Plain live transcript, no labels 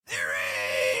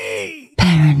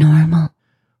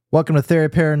Welcome to Theory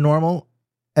Paranormal,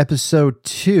 episode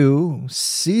 2,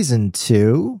 season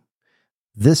 2.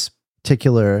 This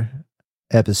particular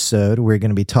episode, we're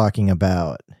going to be talking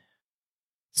about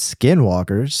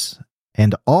Skinwalkers,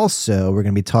 and also we're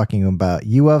going to be talking about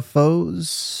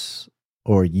UFOs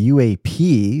or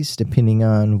UAPs, depending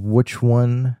on which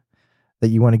one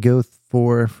that you want to go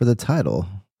for the title,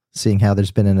 seeing how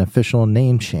there's been an official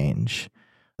name change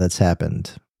that's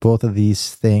happened. Both of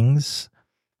these things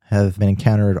have been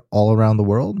encountered all around the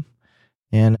world.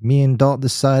 And me and Dalton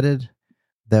decided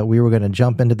that we were going to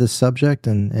jump into this subject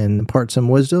and impart some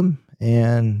wisdom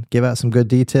and give out some good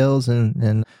details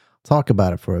and talk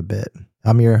about it for a bit.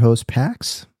 I'm your host,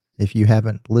 Pax. If you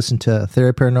haven't listened to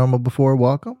Theory Paranormal before,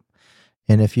 welcome.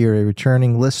 And if you're a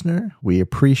returning listener, we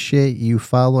appreciate you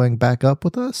following back up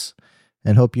with us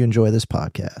and hope you enjoy this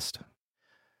podcast.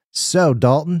 So,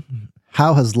 Dalton,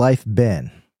 how has life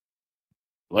been?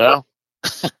 Well,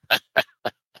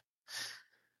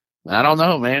 I don't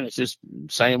know, man. It's just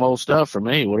same old stuff for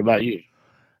me. What about you?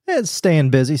 It's staying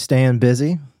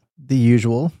busy, the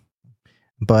usual.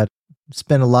 But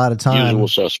spend a lot of time. Usual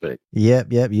suspect.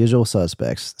 Yep, usual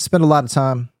suspects. Spend a lot of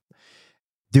time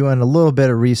doing a little bit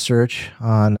of research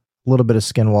on a little bit of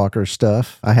Skinwalker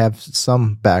stuff. I have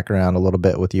some background a little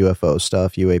bit with UFO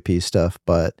stuff, UAP stuff,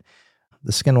 but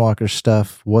the Skinwalker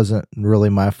stuff wasn't really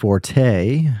my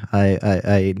forte.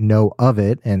 I know of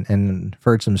it and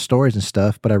heard some stories and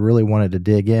stuff, but I really wanted to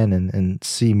dig in and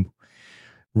see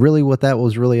really what that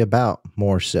was really about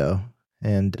more so,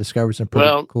 and discover some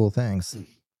pretty cool things.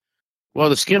 Well,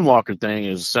 the Skinwalker thing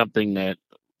is something that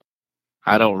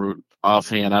I don't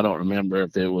remember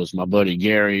if it was my buddy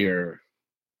Gary or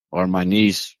my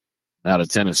niece out of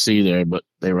Tennessee there, but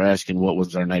they were asking what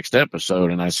was our next episode.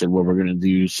 And I said, well, we're going to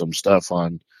do some stuff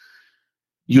on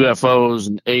UFOs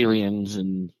and aliens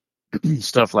and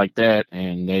stuff like that.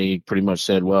 And they pretty much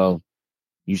said, well,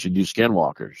 you should do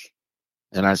Skinwalkers.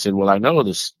 And I said, well, I know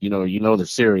this, you know, the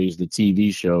series, the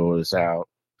TV show is out.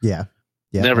 Yeah.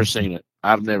 Never seen it.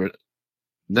 I've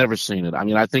never seen it. I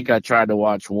mean, I think I tried to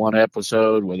watch one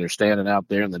episode where they're standing out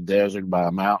there in the desert by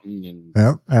a mountain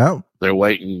and they're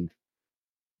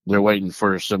waiting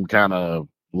for some kind of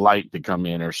light to come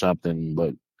in or something,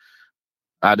 but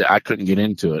I couldn't get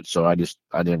into it. So I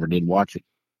never did watch it.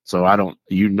 So I don't,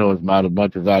 about as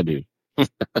much as I do.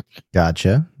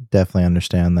 Gotcha. Definitely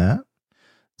understand that.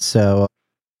 So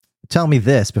tell me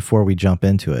this before we jump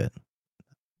into it.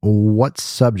 What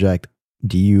subject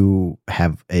do you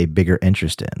have a bigger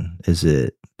interest in? Is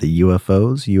it the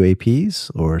UFOs,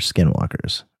 UAPs, or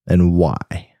Skinwalkers? And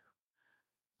why?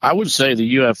 I would say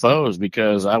the UFOs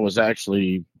because I was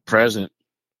actually present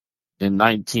in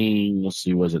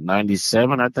 97,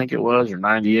 I think it was, or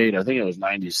 98. I think it was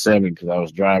 97 because I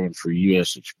was driving for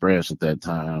US Express at that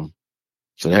time.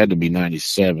 So it had to be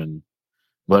 97.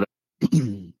 But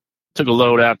took a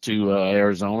load out to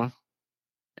Arizona,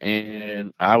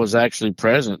 and I was actually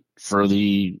present for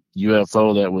the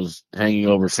UFO that was hanging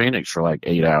over Phoenix for like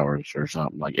 8 hours or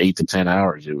something, like 8 to 10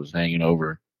 hours. It was hanging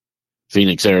over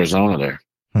Phoenix, Arizona there.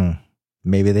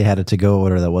 Maybe they had a to-go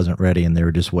order that wasn't ready and they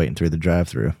were just waiting through the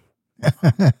drive-thru.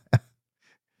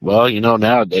 Well,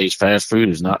 nowadays fast food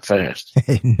is not fast.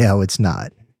 No, it's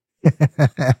not.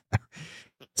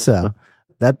 So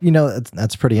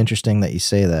that's pretty interesting that you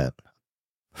say that.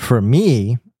 For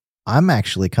me, I'm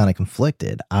actually kind of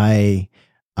conflicted. I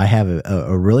have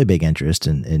a really big interest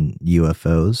in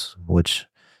UFOs, which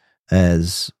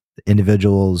as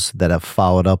individuals that have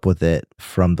followed up with it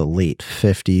from the late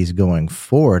 50s going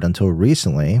forward until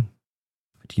recently.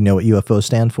 Do you know what UFOs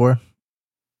stand for?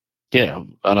 Yeah,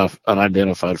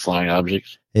 unidentified flying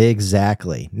objects.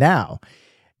 Exactly. Now,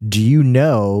 do you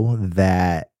know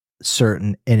that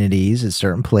certain entities at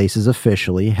certain places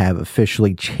have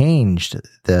officially changed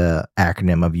the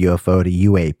acronym of UFO to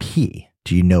UAP?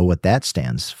 Do you know what that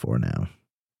stands for now?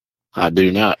 I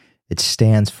do not. It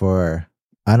stands for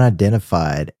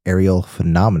unidentified aerial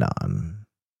phenomenon.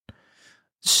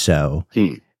 So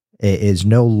it is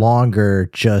no longer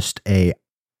just a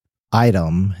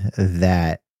item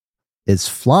that is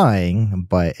flying,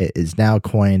 but it is now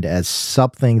coined as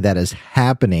something that is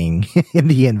happening in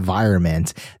the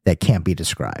environment that can't be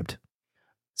described.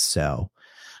 So,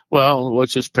 well,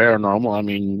 what's just paranormal? I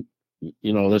mean,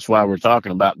 that's why we're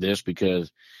talking about this,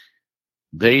 because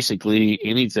basically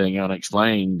anything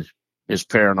unexplained is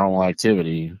paranormal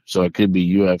activity. So it could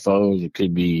be UFOs, it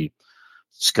could be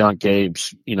skunk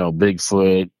apes,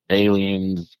 Bigfoot,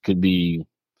 aliens, could be,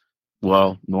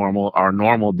 our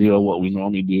normal deal, what we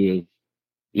normally do,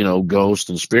 ghosts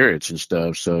and spirits and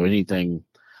stuff. So anything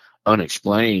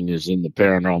unexplained is in the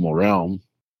paranormal realm.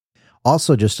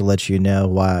 Also, just to let you know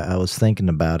why I was thinking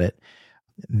about it,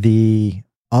 the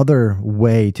other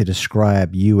way to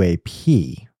describe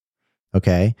UAP,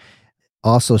 okay,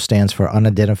 also stands for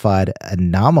unidentified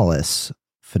anomalous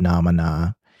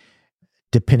phenomena,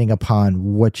 depending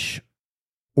upon which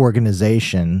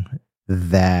organization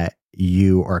that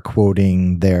you are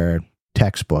quoting their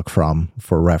textbook from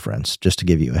for reference, just to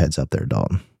give you a heads up there,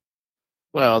 Dalton.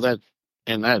 Well, that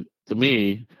to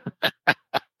me,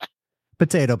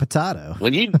 Potato, potato.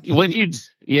 when you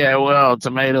yeah, well,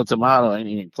 tomato ain't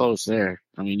even close there.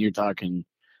 I mean, you're talking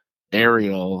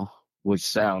aerial, which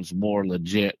sounds more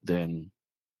legit than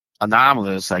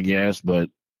anomalous, I guess. But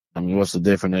I mean, what's the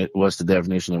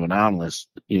definition of anomalous?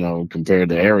 Compared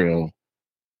to aerial,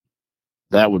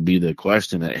 that would be the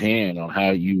question at hand on how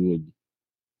you would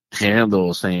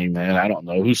handle saying that. I don't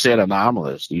know who said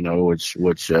anomalous.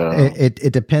 Which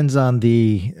It depends on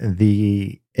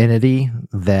the entity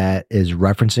that is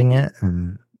referencing it.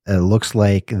 It looks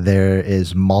like there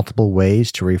is multiple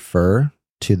ways to refer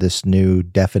to this new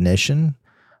definition,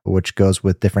 which goes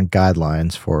with different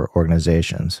guidelines for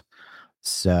organizations.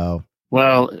 So,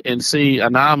 well, and see,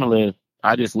 anomalous,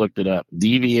 I just looked it up.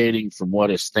 Deviating from what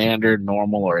is standard,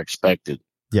 normal, or expected.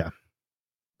 yeah.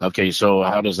 Okay, so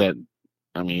how does that?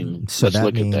 I mean, So let's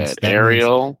look means, at that.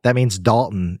 Aerial. That means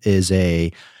Dalton is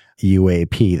a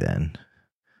UAP then,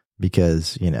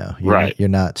 because you're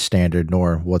not standard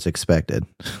nor what's expected.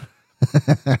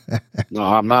 No,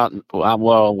 I'm not.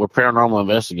 Well, we're paranormal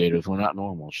investigators. We're not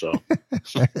normal, so.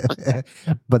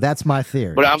 But that's my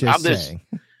theory. But I'm just just saying.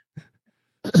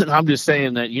 I'm just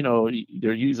saying that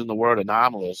they're using the word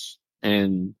anomalous,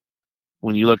 and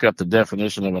when you look up the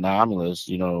definition of anomalous,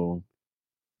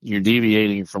 you're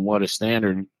deviating from what is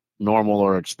standard, normal,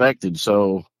 or expected.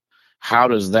 So, how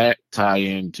does that tie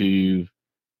into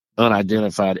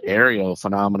unidentified aerial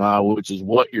phenomena, which is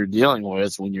what you're dealing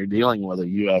with when you're dealing with a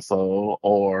UFO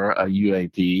or a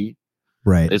UAP?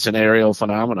 Right. It's an aerial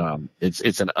phenomenon.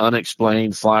 It's an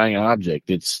unexplained flying object.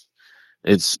 It's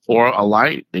or a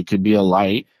light. It could be a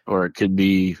light, or it could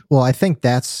be. Well, I think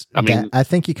I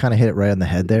think you kind of hit it right on the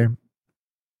head there.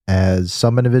 As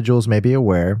some individuals may be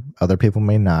aware, other people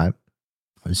may not.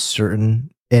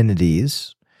 Certain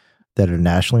entities that are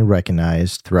nationally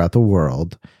recognized throughout the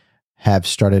world have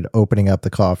started opening up the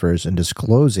coffers and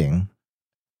disclosing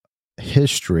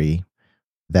history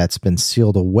that's been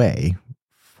sealed away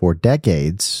for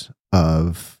decades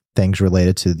of things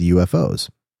related to the UFOs.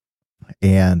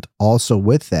 And also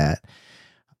with that,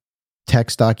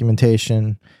 text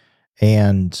documentation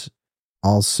and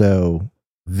also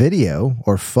video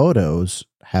or photos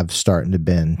have started to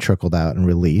been trickled out and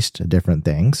released, different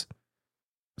things.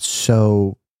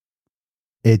 So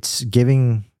it's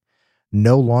giving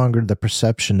no longer the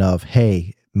perception of,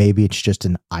 hey, maybe it's just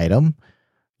an item,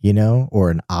 or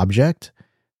an object.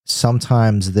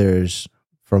 Sometimes there's,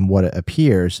 from what it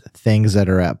appears, things that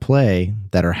are at play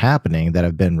that are happening that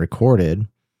have been recorded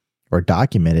or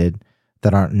documented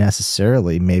that aren't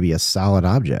necessarily maybe a solid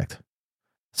object.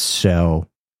 So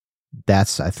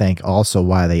that's, I think, also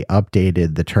why they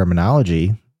updated the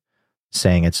terminology,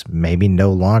 saying it's maybe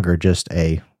no longer just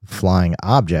a flying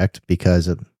object, because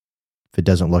if it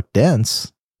doesn't look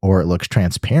dense or it looks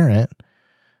transparent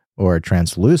or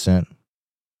translucent,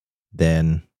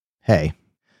 then, hey,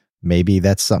 maybe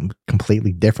that's something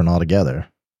completely different altogether.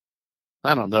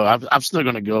 I don't know. I'm still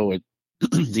going to go with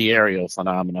the aerial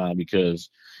phenomenon because,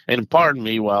 and pardon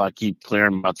me while I keep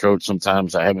clearing my throat.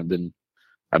 Sometimes I've been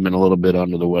a little bit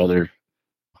under the weather,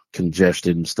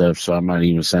 congested and stuff, so I might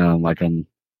even sound like I'm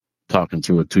talking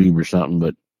through a tube or something.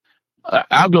 But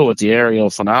I'll go with the aerial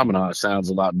phenomenon. It sounds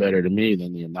a lot better to me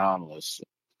than the anomalous.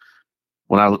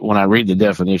 When I read the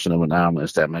definition of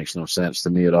anomalous, that makes no sense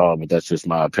to me at all. But that's just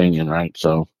my opinion, right?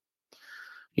 So,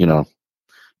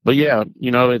 but yeah,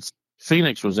 it's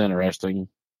Phoenix was interesting.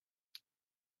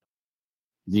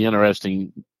 It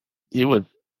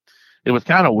was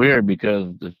kind of weird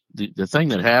because the thing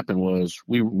that happened was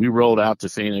we rolled out to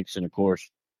Phoenix, and of course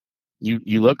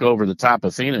you look over the top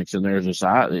of Phoenix and there's this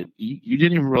you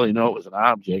didn't even really know it was an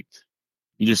object.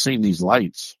 You just seen these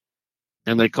lights,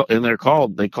 and they call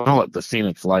it the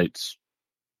Phoenix lights,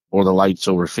 or the lights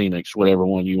over Phoenix, whatever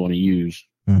one you want to use.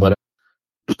 Mm-hmm. But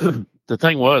the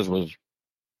thing was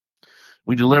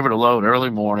we delivered a load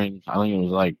early morning. I think it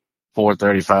was like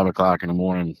 4:30, 5 o'clock in the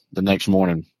morning, the next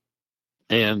morning.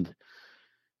 And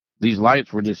these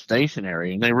lights were just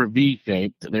stationary, and they were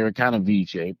V-shaped. They were kind of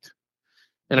V-shaped.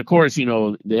 And of course,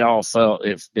 they all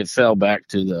it fell back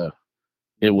to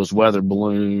it was weather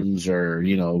balloons or,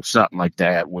 something like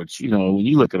that, which, when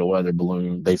you look at a weather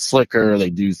balloon, they flicker, they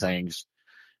do things.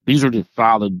 These are just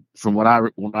solid from what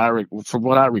from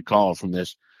what I recall from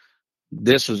this.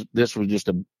 This was just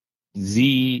a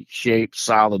Z-shaped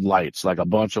solid lights, like a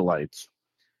bunch of lights,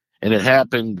 and it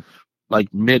happened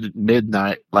like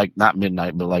midnight, like not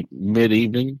midnight, but like mid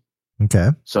evening. Okay.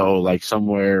 So like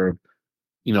somewhere,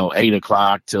 8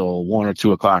 o'clock till 1 or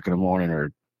 2 o'clock in the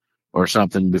morning, or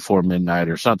something before midnight,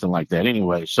 or something like that.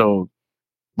 Anyway, so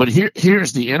but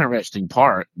here's the interesting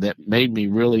part that made me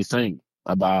really think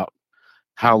about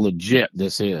how legit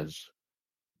this is,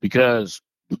 because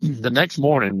the next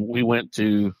morning we went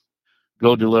to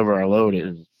go deliver our load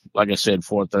at, like I said,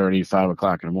 4:30, 5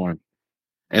 o'clock in the morning.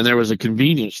 And there was a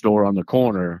convenience store on the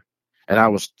corner. And I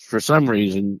was, for some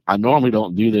reason, I normally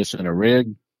don't do this in a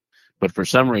rig, but for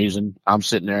some reason, I'm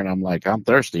sitting there and I'm like, I'm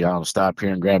thirsty. I'll stop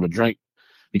here and grab a drink,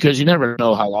 because you never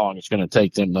know how long it's going to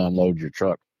take them to unload your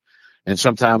truck. And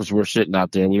sometimes we're sitting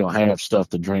out there, we don't have stuff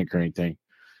to drink or anything.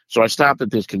 So I stopped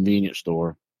at this convenience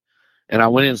store and I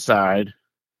went inside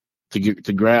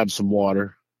to grab some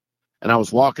water. And I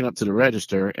was walking up to the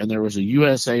register, and there was a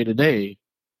USA Today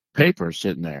paper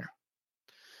sitting there.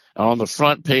 On the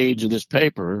front page of this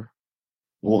paper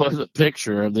was a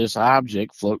picture of this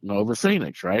object floating over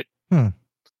Phoenix, right? Hmm.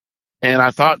 And I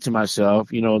thought to myself,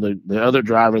 the other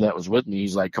driver that was with me,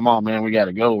 he's like, "Come on, man, we got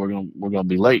to go. We're gonna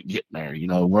be late getting there.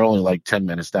 We're only like 10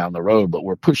 minutes down the road, but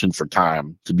we're pushing for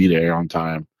time to be there on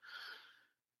time."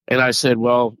 And I said,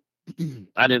 "Well,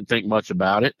 I didn't think much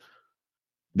about it.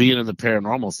 Being in the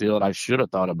paranormal field, I should have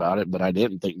thought about it, but I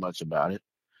didn't think much about it."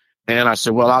 And I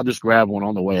said, "Well, I'll just grab one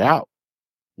on the way out.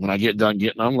 When I get done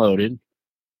getting unloaded,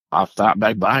 I'll stop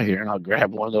back by here and I'll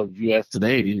grab one of those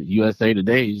USA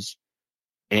Todays,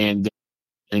 and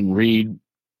read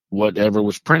whatever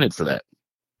was printed for that."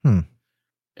 Hmm.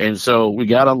 And so we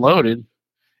got unloaded,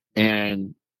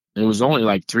 and it was only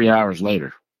like 3 hours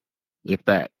later, if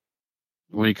that,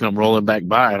 when he come rolling back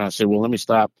by. And I said, "Well, let me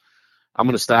stop. I'm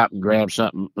going to stop and grab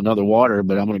another water,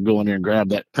 but I'm going to go in there and grab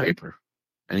that paper."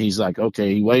 And he's like,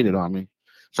 "Okay." He waited on me.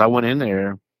 So I went in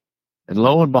there, and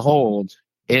lo and behold,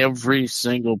 every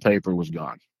single paper was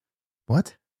gone.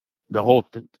 What? The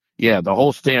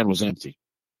whole stand was empty.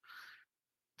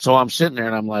 So I'm sitting there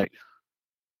and I'm like,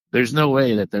 there's no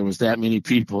way that there was that many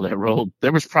people that rolled.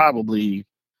 There was probably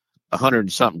 100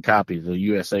 and something copies of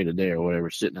USA Today or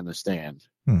whatever sitting in the stand.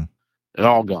 Hmm. They're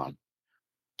all gone.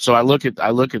 So I look at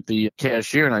the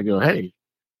cashier and I go, "Hey,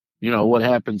 what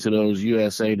happened to those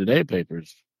USA Today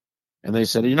papers?" And they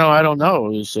said, "I don't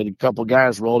know." They said a couple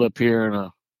guys rolled up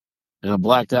here in a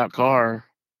blacked out car,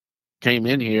 came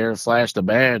in here, flashed a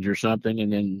badge or something,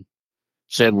 and then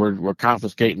said, we're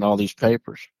confiscating all these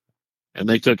papers." And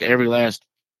they took every last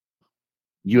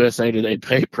USA Today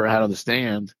paper out of the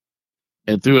stand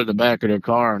and threw it in the back of their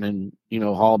car, and then,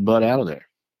 hauled Bud out of there.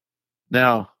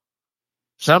 Now,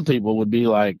 some people would be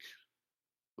like,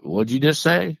 "What'd you just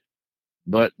say?"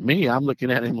 But me, I'm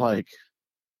looking at him like,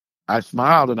 I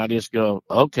smiled and I just go,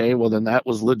 "Okay, well, then that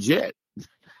was legit."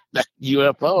 That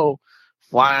UFO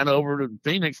flying over to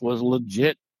Phoenix was a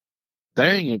legit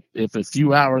thing. If a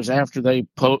few hours after they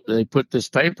put this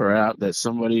paper out that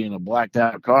somebody in a blacked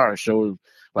out car showed,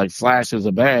 like, flashes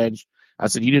a badge, I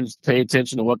said, "You didn't pay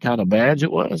attention to what kind of badge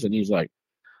it was?" And he's like,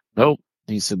 "Nope."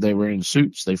 He said they were in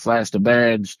suits. They flashed a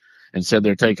badge and said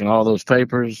they're taking all those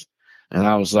papers. And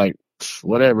I was like,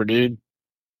 "Whatever, dude."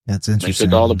 That's They interesting.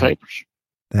 took all the papers.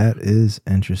 That is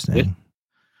interesting.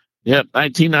 Yep,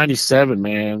 1997,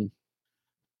 man.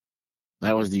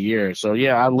 That was the year. So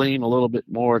yeah, I lean a little bit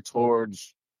more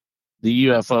towards the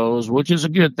UFOs, which is a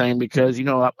good thing, because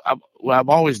I've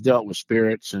always dealt with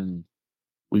spirits, and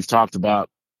we've talked about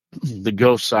the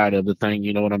ghost side of the thing.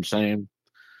 You know what I'm saying?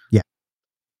 Yeah.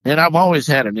 And I've always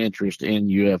had an interest in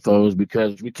UFOs,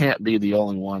 because we can't be the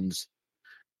only ones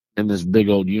in this big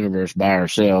old universe by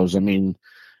ourselves. I mean,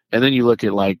 and then you look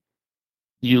at like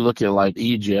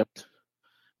Egypt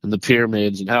and the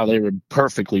pyramids and how they were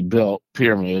perfectly built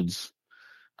pyramids.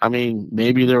 I mean,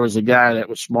 maybe there was a guy that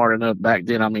was smart enough back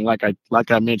then. I mean, like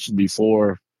I mentioned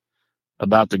before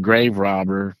about the grave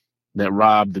robber that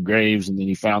robbed the graves, and then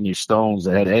he found these stones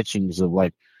that had etchings of,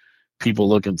 like, people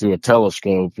looking through a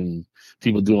telescope and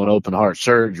people doing open heart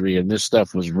surgery, and this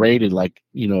stuff was rated like,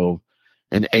 an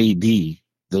AD.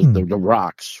 The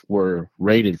rocks were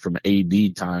rated from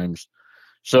AD times.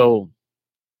 So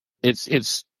it's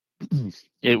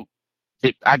it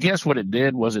I guess what it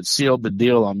did was it sealed the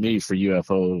deal on me for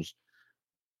UFOs,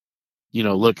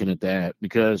 looking at that,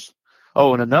 because,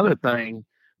 oh, and another thing,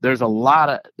 there's a lot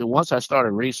of, once I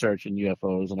started researching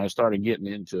UFOs and I started getting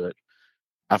into it,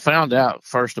 I found out,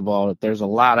 first of all, that there's a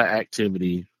lot of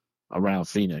activity around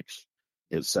Phoenix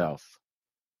itself.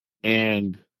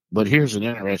 But here's an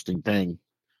interesting thing.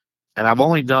 And I've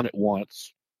only done it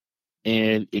once.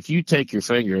 And if you take your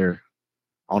finger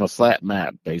on a flat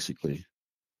map, basically,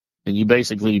 and you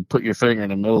basically put your finger in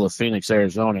the middle of Phoenix,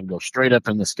 Arizona, and go straight up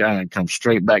in the sky and come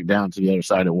straight back down to the other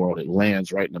side of the world, it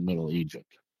lands right in the middle of Egypt.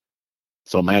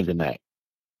 So imagine that.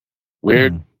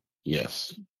 Weird?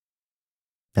 Yes.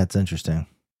 That's interesting.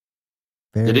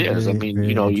 It is. I mean,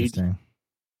 interesting.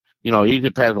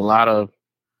 Egypt has a lot of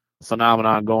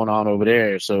phenomenon going on over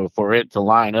there. So for it to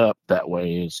line up that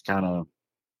way is kind of,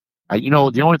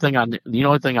 the only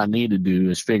thing I need to do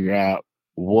is figure out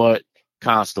what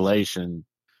constellation,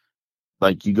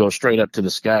 like you go straight up to the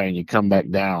sky and you come back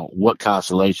down, what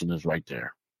constellation is right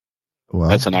there? Well,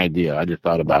 that's an idea. I just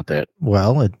thought about that.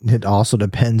 Well, it also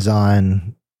depends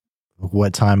on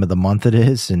what time of the month it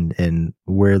is and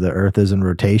where the Earth is in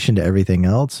rotation to everything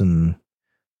else and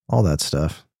all that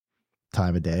stuff.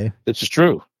 Time of day. This is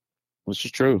true.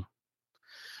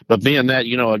 But being that,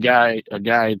 a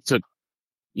guy took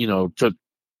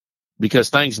because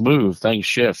things move, things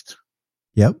shift.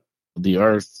 Yep. The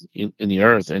Earth in the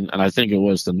Earth, and I think it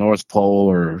was the North Pole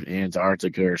or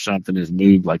Antarctica or something has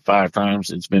moved like 5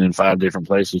 times. It's been in 5 different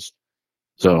places.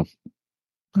 So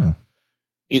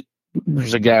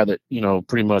there's a guy that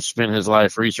pretty much spent his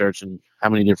life researching how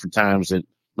many different times that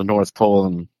the North Pole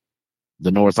and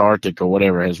the North Arctic or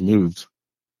whatever has moved,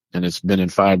 and it's been in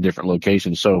 5 different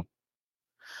locations. So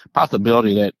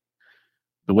possibility that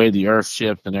the way the Earth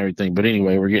shifts and everything. But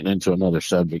anyway, we're getting into another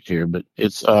subject here. But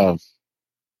it's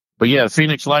but yeah,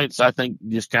 Phoenix Lights, I think,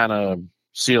 just kind of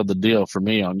sealed the deal for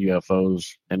me on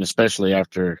UFOs, and especially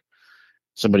after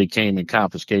somebody came and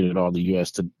confiscated all the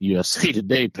USA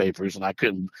Today papers, and I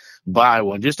couldn't buy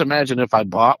one. Just imagine if I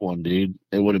bought one, dude.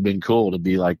 It would have been cool to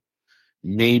be like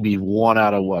maybe one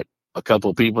out of a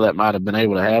couple of people that might have been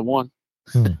able to have one.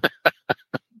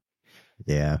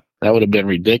 Yeah, that would have been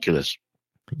ridiculous.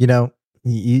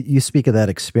 You speak of that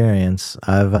experience.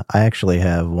 I actually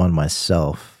have one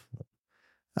myself.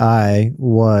 I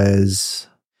was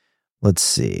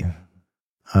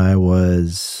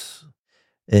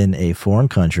in a foreign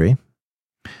country,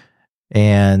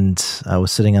 and I was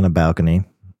sitting on a balcony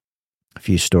a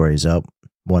few stories up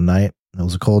one night. It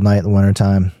was a cold night in the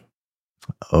wintertime,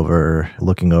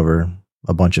 looking over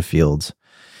a bunch of fields.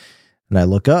 And I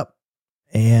look up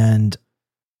and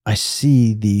I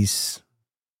see these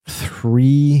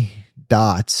 3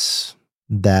 dots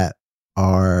that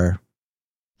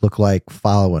look like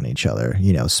following each other,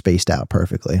 spaced out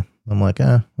perfectly. I'm like,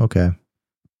 okay.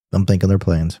 I'm thinking they're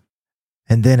planes.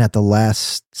 And then at the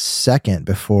last second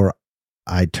before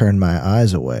I turned my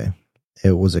eyes away,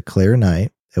 it was a clear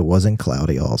night. It wasn't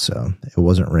cloudy also. It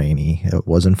wasn't rainy. It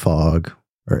wasn't fog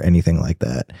or anything like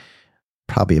that.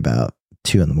 Probably about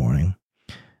 2 a.m.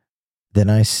 Then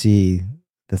I see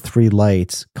the 3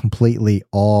 lights completely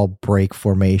all break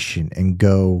formation and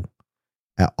go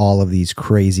at all of these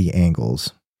crazy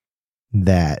angles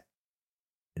that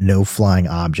no flying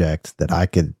object that I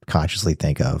could consciously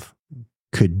think of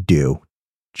could do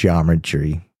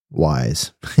geometry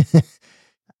wise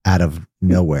out of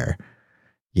nowhere,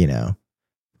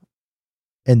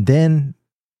 And then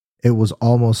it was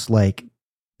almost like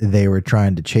they were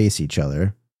trying to chase each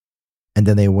other, and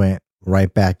then they went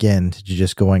right back into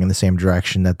just going in the same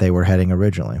direction that they were heading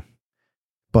originally.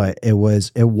 But it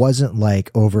wasn't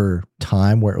like over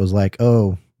time where it was like,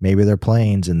 oh, maybe they're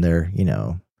planes and they're,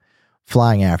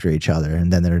 flying after each other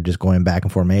and then they're just going back in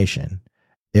formation.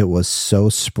 It was so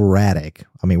sporadic.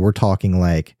 I mean, we're talking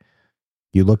like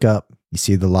you look up, you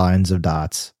see the lines of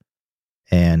dots,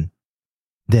 and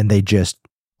then they just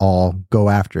all go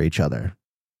after each other.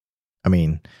 I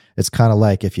mean, it's kind of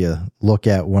like if you look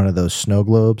at one of those snow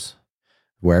globes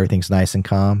where everything's nice and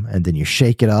calm, and then you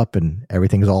shake it up and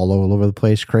everything's all over the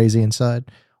place, crazy inside.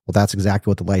 Well, that's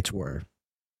exactly what the lights were.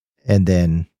 And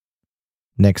then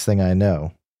next thing I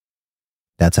know,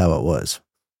 that's how it was.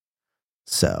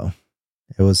 So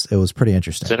it was pretty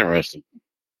interesting. It's interesting.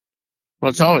 Well,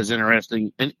 it's always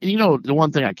interesting. And the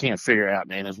one thing I can't figure out,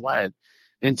 man, is why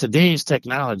in today's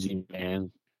technology,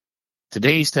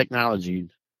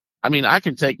 I mean, I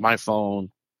can take my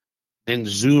phone and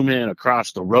zoom in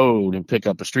across the road and pick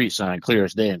up a street sign clear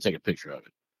as day and take a picture of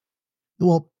it.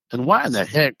 Well, and why in the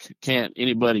heck can't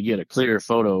anybody get a clear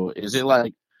photo? Is it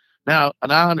like now?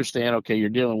 And I understand. Okay, you're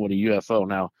dealing with a UFO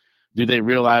now. Do they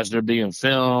realize they're being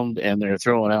filmed and they're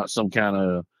throwing out some kind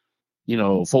of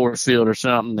force field or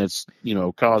something that's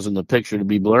causing the picture to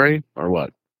be blurry, or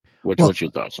what? What's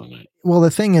your thoughts on that? Well,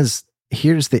 the thing is,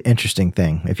 here's the interesting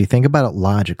thing. If you think about it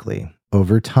logically,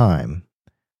 over time,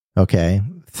 okay,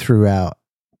 throughout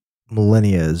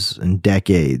millennia and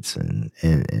decades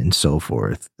and so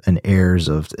forth, and eras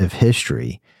of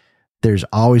history, there's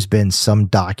always been some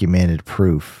documented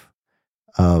proof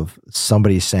of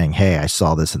somebody saying, hey, I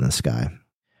saw this in the sky.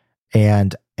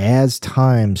 And as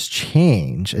times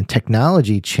change and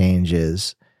technology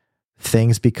changes,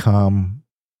 things become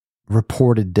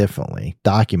reported differently,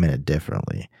 documented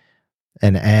differently.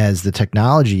 And as the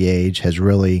technology age has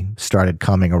really started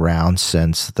coming around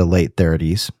since the late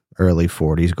 30s, early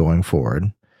 40s going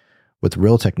forward, with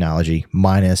real technology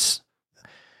minus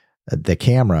the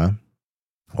camera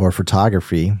or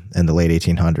photography in the late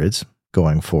 1800s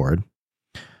going forward,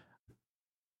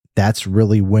 that's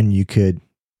really when you could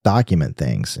document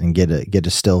things and get a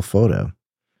still photo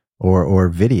or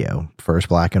video, first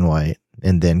black and white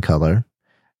and then color.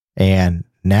 And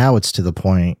now it's to the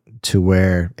point to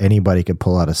where anybody could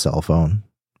pull out a cell phone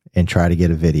and try to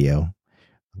get a video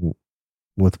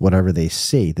with whatever they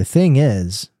see. The thing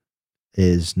is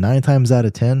 9 times out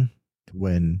of 10,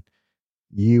 when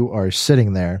you are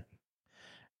sitting there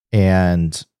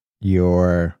and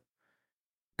you're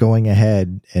going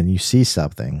ahead and you see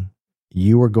something,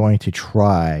 you are going to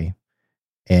try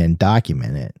and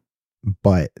document it.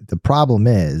 But the problem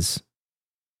is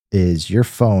your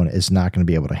phone is not going to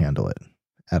be able to handle it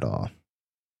at all.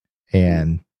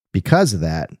 And because of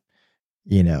that,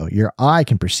 your eye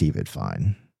can perceive it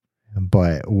fine.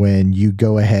 But when you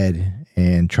go ahead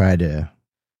and try to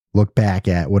look back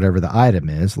at whatever the item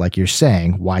is, like you're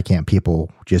saying, why can't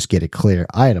people just get a clear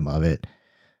item of it?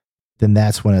 Then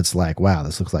that's when it's like, wow,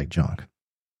 this looks like junk.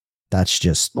 That's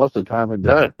just most of the time it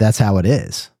does. That's how it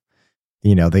is.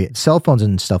 The cell phones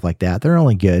and stuff like that, they're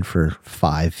only good for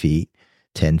 5 feet,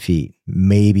 10 feet,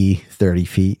 maybe 30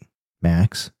 feet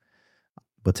max.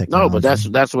 But technology. No,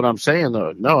 but that's what I'm saying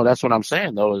though. No, that's what I'm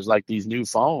saying though, is like these new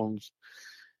phones,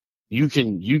 you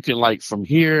can like from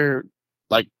here,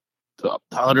 like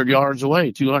 100 yards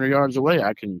away, 200 yards away,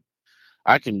 I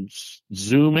can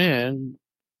zoom in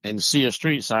and see a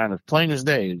street sign as plain as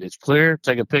day. It's clear,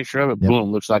 take a picture of it, Yep.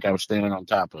 Boom, looks like I was standing on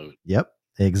top of it. Yep,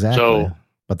 exactly. So,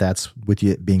 but that's with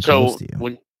you being close to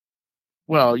you.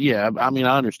 Well, yeah, I mean,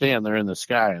 I understand they're in the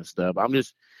sky and stuff.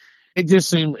 It just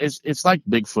seems it's like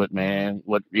Bigfoot, man.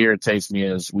 What irritates me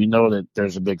is we know that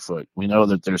there's a Bigfoot. We know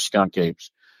that there's skunk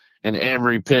apes, and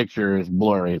every picture is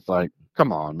blurry. It's like,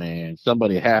 come on, man.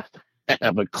 Somebody has to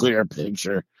have a clear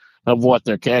picture of what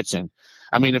they're catching.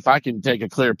 I mean, if I can take a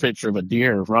clear picture of a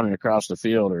deer running across the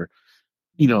field or,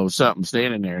 something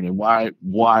standing there, then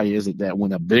why is it that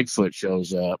when a Bigfoot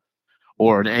shows up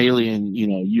or an alien,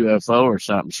 UFO or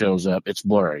something shows up, it's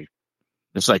blurry?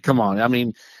 It's like, come on. I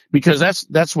mean, because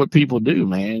that's what people do,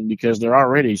 man, because they're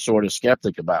already sort of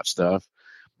skeptic about stuff.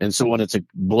 And so when it's a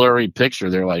blurry picture,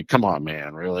 they're like, come on,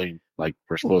 man, really? Like,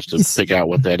 we're supposed to pick out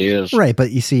what that is. Right.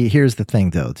 But you see, here's the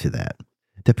thing, though, to that.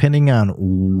 Depending on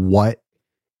what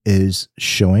is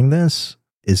showing this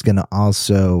is going to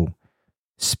also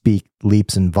speak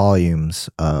leaps and volumes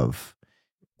of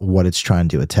what it's trying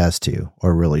to attest to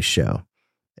or really show.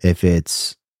 If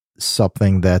it's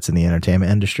something that's in the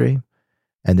entertainment industry,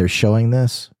 and they're showing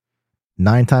this,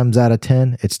 9 times out of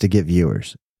 10, it's to get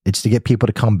viewers. It's to get people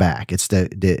to come back. It's the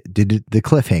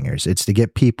cliffhangers. It's to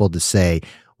get people to say,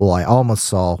 well, I almost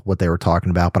saw what they were talking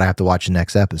about, but I have to watch the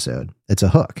next episode. It's a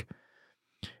hook.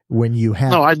 When you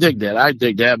have... No, I dig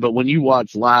that. But when you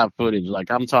watch live footage,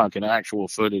 like I'm talking actual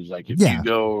footage, like if you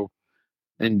go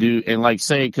and like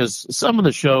say, because some of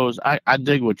the shows, I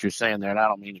dig what you're saying there, and I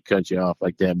don't mean to cut you off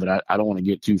like that, but I don't want to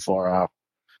get too far off.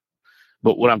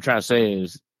 But what I'm trying to say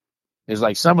is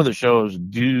like some of the shows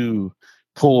do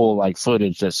pull like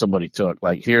footage that somebody took.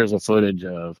 Like here's a footage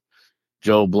of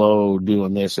Joe Blow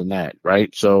doing this and that,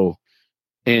 right? So,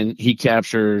 and he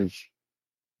captures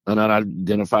an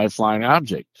unidentified flying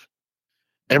object.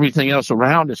 Everything else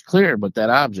around is clear, but that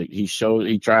object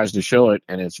he tries to show it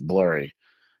and it's blurry.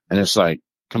 And it's like,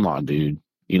 come on, dude,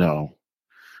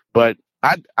 But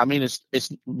I mean, it's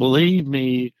believe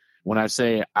me when I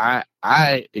say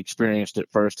I experienced it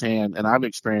firsthand, and I've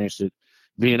experienced it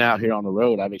being out here on the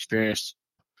road. I've experienced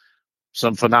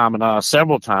some phenomena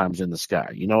several times in the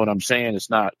sky. You know what I'm saying? It's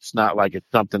not like it's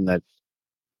something that's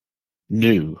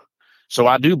new. So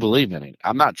I do believe in it.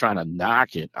 I'm not trying to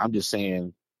knock it. I'm just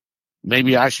saying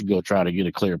maybe I should go try to get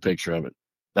a clear picture of it.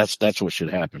 That's what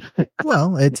should happen.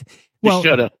 Well,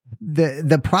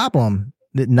 the problem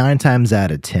that 9 times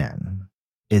out of 10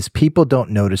 is people don't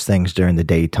notice things during the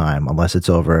daytime unless it's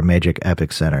over a major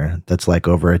epic center that's like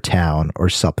over a town or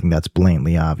something that's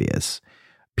blatantly obvious.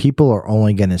 People are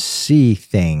only going to see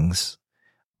things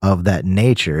of that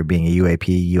nature, being a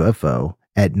UAP, UFO,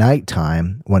 at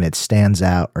nighttime when it stands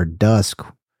out, or dusk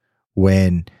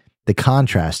when the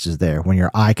contrast is there, when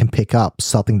your eye can pick up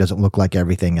something doesn't look like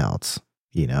everything else,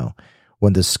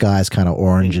 when the sky's kind of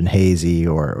orange and hazy,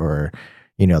 or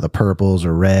the purples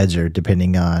or reds, or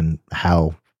depending on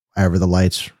however the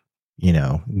light's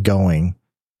going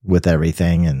with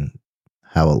everything and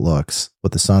how it looks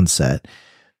with the sunset.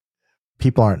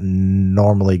 People aren't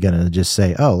normally going to just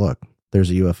say, "Oh, look,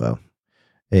 there's a UFO."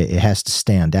 It has to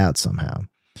stand out somehow.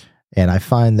 And I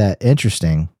find that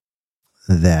interesting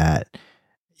that,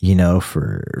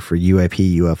 for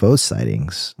UAP UFO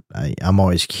sightings, I'm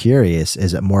always curious,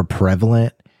 is it more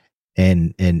prevalent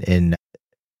in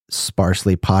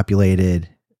sparsely populated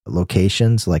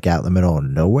locations, like out in the middle of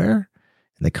nowhere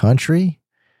in the country?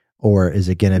 Or is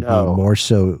it going to be more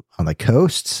so on the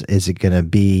coasts? Is it going to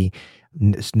be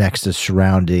next to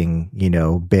surrounding,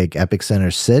 big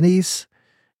epicenter cities,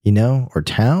 or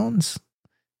towns?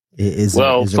 Is there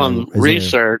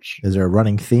a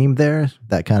running theme there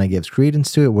that kind of gives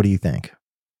credence to it? What do you think?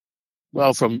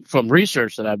 Well, from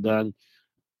research that I've done,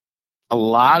 a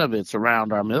lot of it's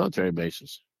around our military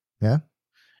bases. Yeah.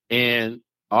 And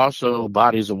also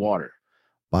bodies of water.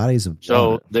 Bodies of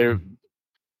water.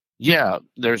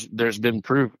 There's been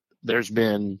proof. There's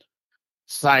been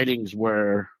sightings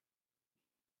where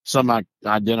some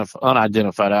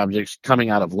unidentified objects coming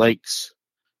out of lakes,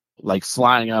 like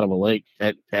flying out of a lake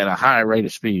at a high rate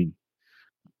of speed,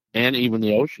 and even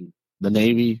the ocean. The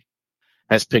Navy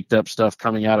has picked up stuff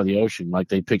coming out of the ocean, like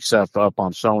they pick stuff up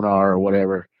on sonar or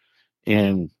whatever,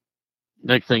 and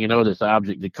next thing you know, this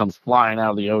object that comes flying out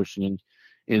of the ocean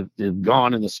is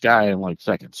gone in the sky in like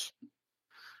seconds.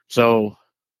 So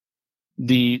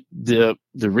the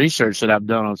research that I've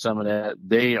done on some of that,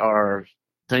 they are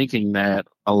thinking that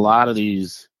a lot of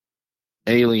these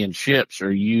alien ships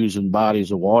are using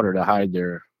bodies of water to hide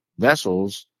their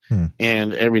vessels,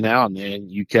 and every now and then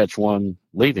you catch one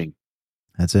leaving.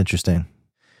 That's interesting.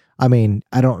 I mean,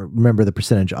 I don't remember the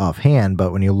percentage offhand,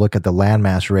 but when you look at the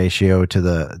landmass ratio to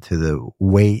the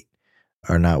weight,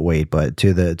 or not weight, but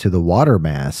to the water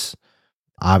mass,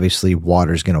 obviously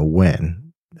water's going to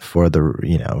win for the,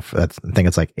 I think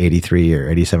it's like 83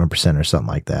 or 87% or something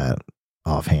like that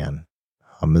offhand.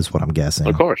 Is what I'm guessing.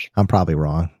 Of course. I'm probably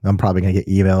wrong. I'm probably going to get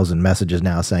emails and messages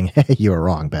now saying, "Hey, you were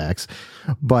wrong, Bax."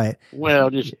 But well,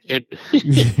 that's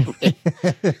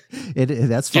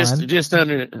fine. Just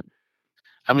under.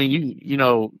 I mean,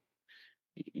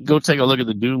 go take a look at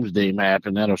the doomsday map,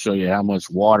 and that'll show you how much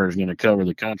water is going to cover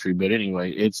the country. But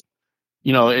anyway,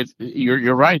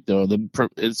 you're right though.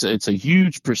 It's a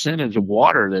huge percentage of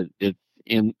water that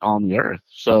on the earth.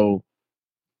 So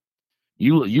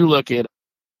you look at.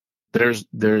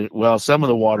 Some of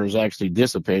the water is actually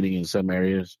dissipating in some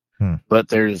areas, but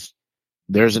there's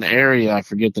an area, I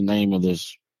forget the name of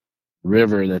this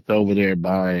river that's over there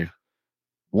by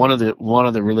one of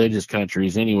the religious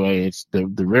countries. Anyway, it's the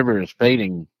river is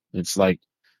fading. It's like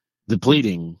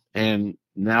depleting. And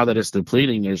now that it's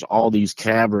depleting, there's all these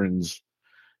caverns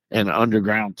and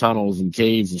underground tunnels and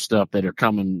caves and stuff that are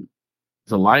coming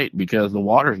to light because the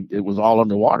water, it was all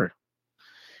underwater.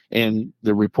 And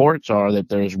the reports are that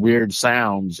there's weird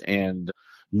sounds and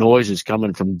noises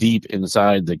coming from deep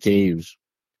inside the caves.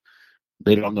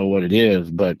 They don't know what it is,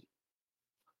 but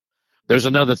there's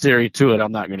another theory to it.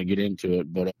 I'm not going to get into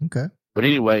it, but okay. But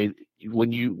anyway,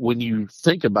 when you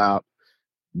think about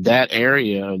that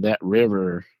area, that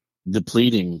river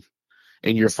depleting,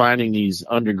 and you're finding these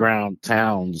underground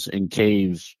towns and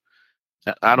caves,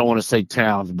 I don't want to say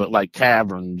towns, but like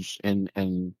caverns and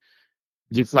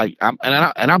just like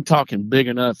I'm talking big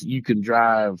enough you can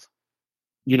drive,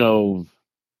 you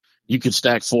could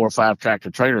stack 4 or 5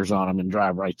 tractor trailers on them and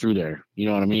drive right through there. You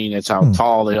know what I mean? That's how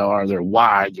tall they are. They're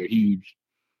wide. They're huge.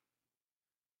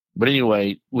 But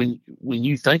anyway, when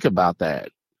you think about that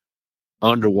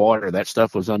underwater, that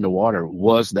stuff was underwater.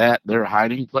 Was that their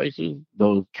hiding places?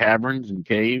 Those caverns and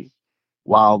caves,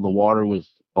 while the water was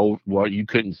you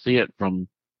couldn't see it from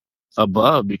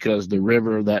above because the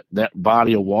river, that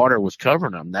body of water was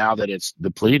covering them. Now that it's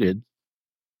depleted,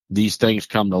 these things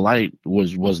come to light.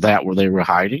 Was that where they were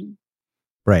hiding?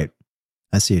 Right.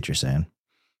 I see what you're saying.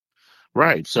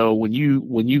 Right. So when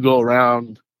you go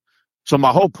around, so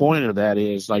my whole point of that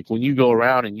is like when you go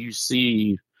around and you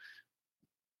see,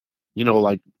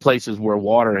 like places where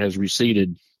water has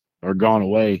receded or gone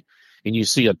away, and you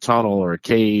see a tunnel or a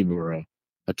cave or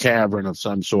a cavern of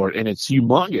some sort, and it's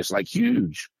humongous, like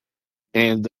huge.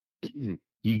 And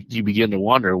you begin to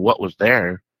wonder what was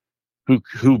there,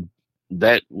 who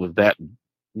that was, that,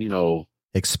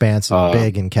 expansive,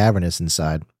 big and cavernous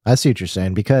inside. I see what you're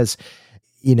saying, because,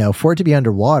 for it to be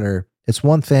underwater, it's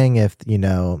one thing if,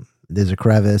 there's a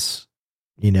crevice,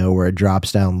 where it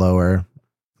drops down lower,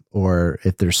 or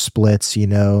if there's splits,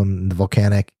 and the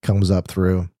volcanic comes up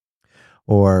through,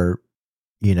 or,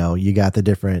 you got the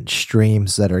different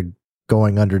streams that are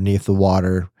going underneath the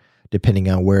water, depending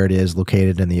on where it is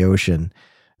located in the ocean,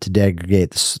 to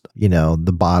degrade,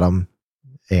 the bottom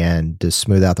and to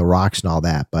smooth out the rocks and all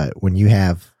that. But when you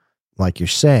have, like you're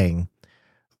saying,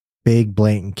 big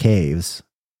blatant caves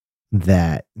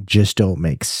that just don't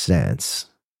make sense,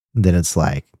 then it's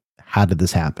like, how did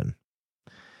this happen?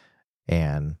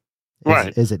 And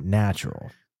is it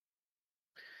natural?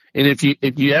 And if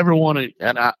you ever want to,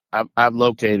 and I've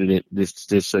located it,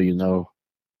 just so you know,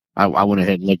 I went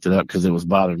ahead and looked it up because it was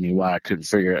bothering me why I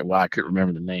couldn't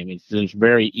remember the name. It's a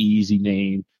very easy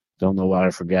name. Don't know why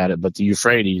I forgot it, but the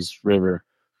Euphrates River.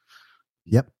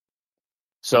 Yep.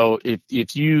 So if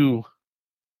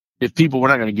people, we're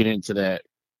not going to get into that,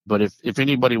 but if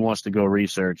anybody wants to go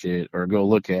research it or go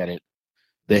look at it,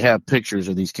 they have pictures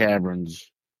of these caverns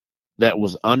that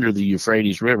was under the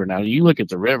Euphrates River. Now you look at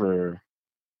the river,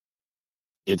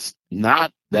 it's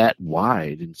not that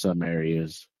wide in some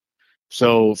areas.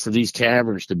 So for these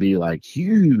caverns to be like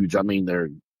huge, I mean, they're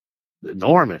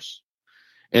enormous.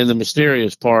 And the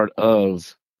mysterious part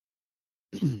of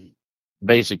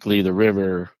basically the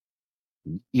river,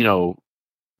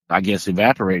 I guess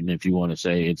evaporating, if you want to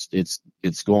say,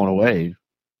 it's going away.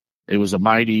 It was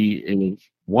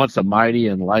once a mighty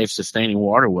and life-sustaining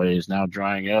waterway, is now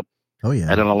drying up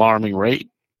at an alarming rate.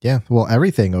 Yeah. Well,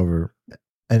 everything over,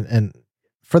 and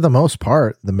for the most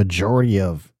part, the majority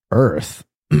of Earth,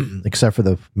 except for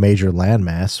the major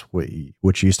landmass,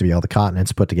 which used to be all the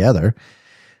continents put together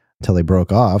until they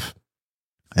broke off,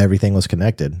 everything was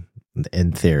connected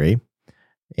in theory.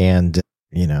 And,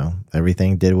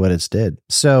 everything did what it's did.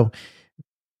 So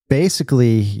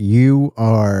basically, you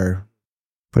are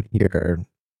putting your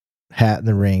hat in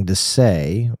the ring to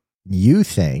say you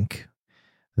think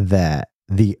that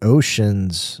the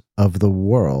oceans of the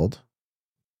world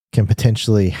can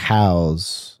potentially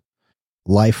house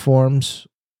life forms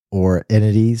or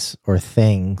entities or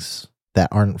things that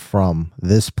aren't from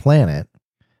this planet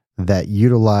that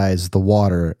utilize the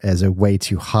water as a way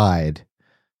to hide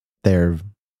their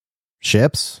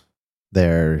ships,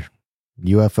 their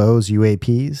UFOs,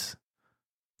 UAPs,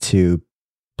 to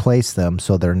place them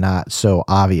so they're not so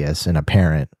obvious and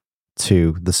apparent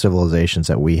to the civilizations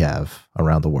that we have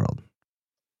around the world.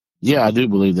 Yeah, I do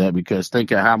believe that, because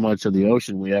think of how much of the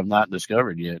ocean we have not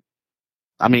discovered yet.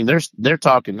 I mean, they're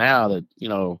talking now that,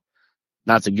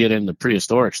 not to get into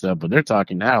prehistoric stuff, but they're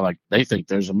talking now like they think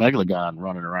there's a megalodon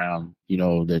running around,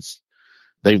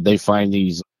 they find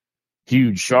these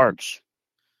huge sharks,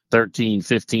 13,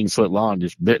 15 foot long,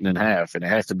 just bitten in half, and it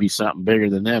has to be something bigger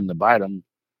than them to bite them.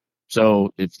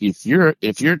 So if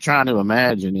you're trying to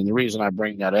imagine, and the reason I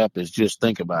bring that up is just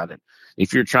think about it.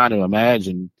 If you're trying to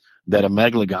imagine that a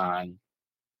megalodon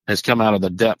has come out of the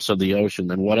depths of the ocean,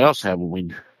 then what else have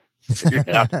we figured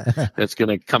out that's going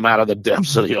to come out of the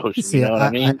depths of the ocean? See, you know what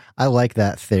I mean? I like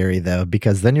that theory though,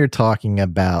 because then you're talking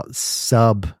about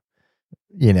sub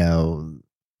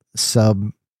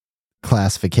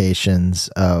classifications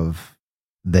of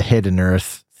the hidden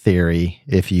earth theory,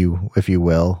 if you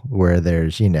will, where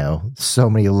there's, so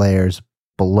many layers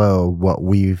below what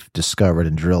we've discovered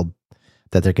and drilled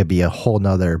that there could be a whole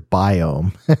nother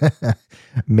biome,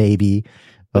 maybe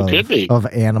of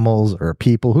animals or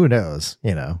people, who knows,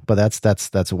 but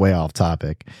that's way off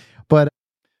topic. But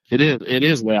it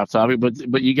is way off topic,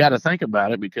 but you got to think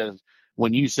about it, because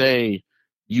when you say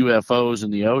UFOs in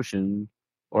the ocean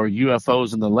or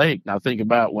UFOs in the lake, now think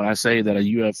about when I say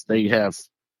that they have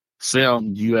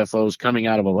filmed UFOs coming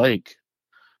out of a lake.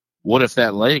 What if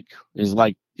that lake is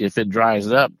like, if it dries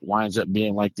up, winds up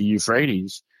being like the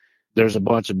Euphrates? There's a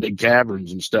bunch of big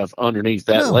caverns and stuff underneath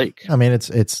that lake. I mean,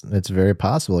 it's very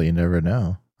possible. You never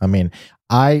know. I mean,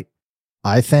 I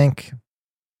think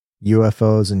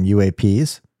UFOs and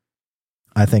UAPs,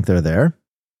 I think they're there.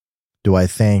 Do I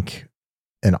think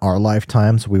in our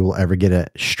lifetimes we will ever get a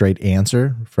straight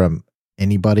answer from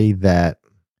anybody that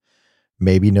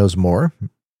maybe knows more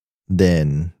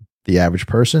than the average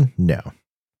person? No,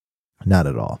 not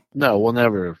at all. No, we'll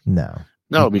never.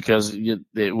 No, because it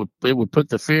would put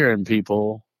the fear in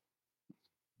people.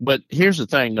 But here's the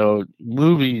thing, though: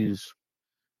 movies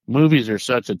are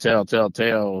such a telltale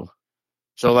tale.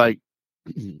 So, like,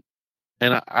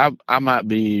 and I might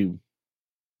be,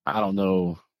 I don't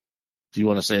know if you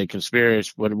want to say a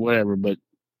conspiracy, whatever, but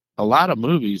a lot of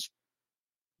movies,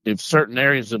 if certain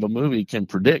areas of a movie can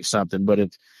predict something, but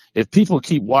if people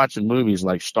keep watching movies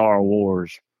like Star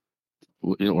Wars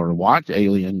or watch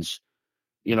Aliens,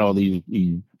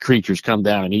 these creatures come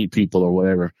down and eat people or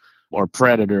whatever, or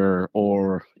Predator,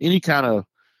 or any kind of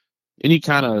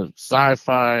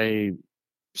sci-fi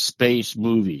space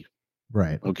movie.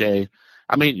 Right. Okay.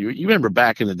 I mean, you remember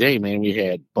back in the day, man, we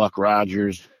had Buck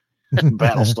Rogers,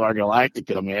 Battlestar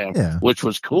Galactica, man, Yeah. which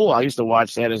was cool. I used to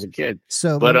watch that as a kid.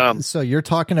 So, But so you're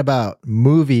talking about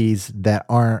movies that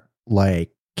aren't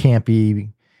like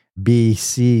campy B,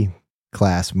 C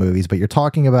class movies, but you're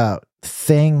talking about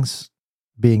things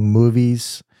being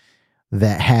movies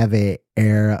that have a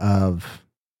air of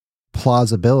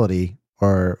plausibility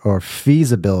or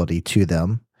feasibility to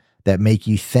them that make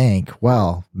you think,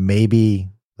 well, maybe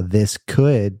this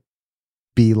could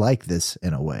be like this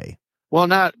in a way.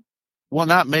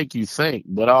 not make you think,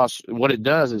 but also what it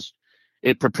does is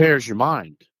it prepares your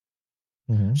mind.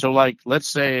 Mm-hmm. So, like, let's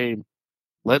say,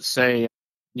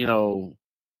 you know,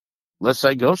 let's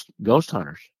say ghost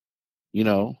hunters. You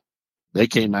know, they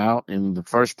came out, and the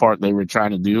first part they were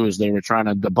trying to do is they were trying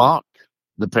to debunk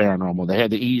the paranormal. They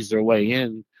had to ease their way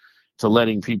in to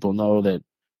letting people know that,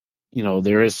 you know,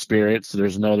 there is spirits,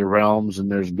 there's another realms, and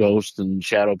there's ghosts and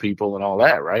shadow people and all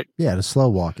that, right? Yeah, to slow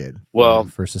walk it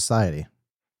for society.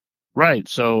 Right.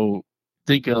 So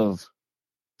think of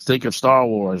Star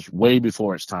Wars way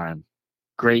before its time.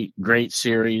 Great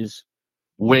series,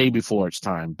 way before its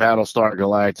time. Battlestar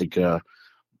Galactica,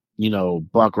 you know,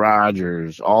 Buck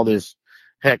Rogers, all this.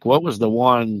 Heck, what was the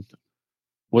one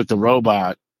with the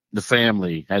robot? The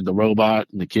family had the robot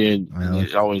and the kid. Well, and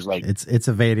it always like it's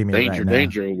evading me right now.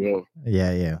 Danger, Will.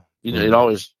 Yeah. You know, it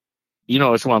always. You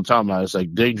know, it's what I'm talking about. It's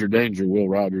like Danger, Will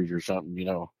Rogers or something. You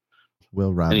know,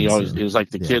 Will Robinson. And he always it was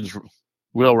like the kids.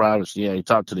 Will Robinson. Yeah, he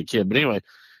talked to the kid. But anyway,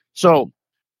 so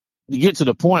you get to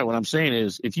the point. What I'm saying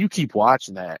is, if you keep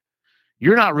watching that,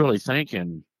 you're not really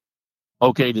thinking,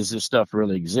 okay, does this stuff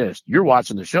really exist? You're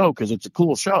watching the show because it's a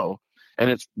cool show, and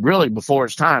it's really before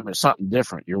its time. It's something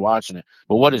different. You're watching it,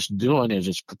 but what it's doing is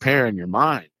it's preparing your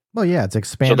mind. Well, yeah, it's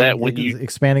expanding. So that when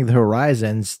expanding the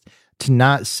horizons to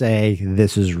not say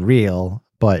this is real,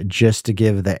 but just to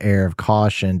give the air of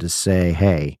caution to say,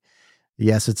 hey,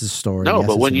 yes, it's a story. No, yes,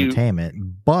 but it's when entertainment,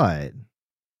 but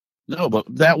no, but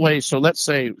that way. So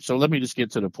let me just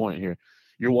get to the point here.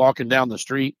 You're walking down the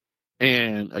street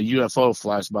and a UFO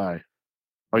flies by.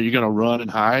 Are you going to run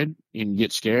and hide and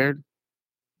get scared?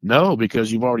 No,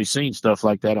 because you've already seen stuff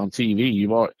like that on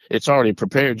TV. It's already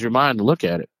prepared your mind to look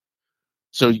at it.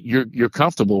 So you're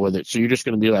comfortable with it. So you're just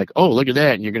going to be like, oh, look at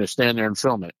that. And you're going to stand there and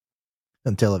film it.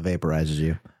 Until it vaporizes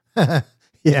you.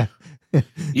 Yeah.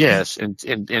 Yes. And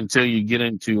until you get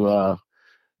into,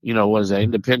 you know, what is that,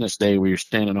 Independence Day, where you're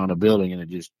standing on a building and it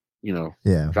just, you know,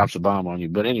 drops a bomb on you.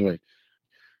 But anyway,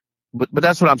 but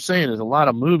that's what I'm saying is a lot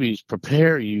of movies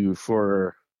prepare you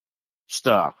for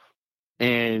stuff.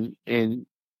 And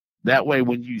that way,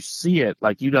 when you see it,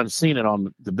 like you done seen it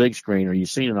on the big screen or you've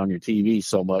seen it on your TV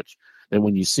so much that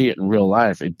when you see it in real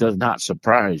life, it does not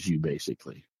surprise you,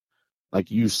 basically.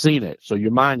 Like you've seen it. So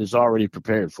your mind is already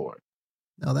prepared for it.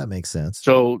 Oh, that makes sense.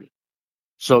 So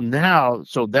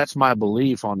that's my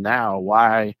belief on now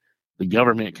why the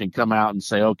government can come out and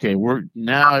say, okay,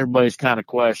 now everybody's kind of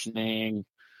questioning,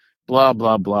 blah,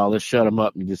 blah, blah. Let's shut them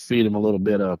up and just feed them a little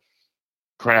bit of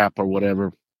crap or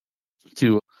whatever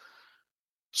to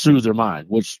soothe their mind,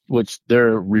 which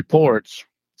their reports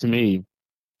to me,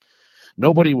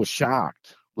 nobody was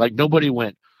shocked. Like nobody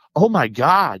went, oh my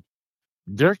God,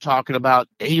 they're talking about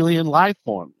alien life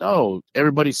form. No,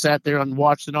 everybody sat there and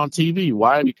watched it on TV.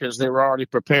 Why? Because they were already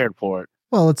prepared for it.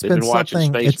 Well, it's been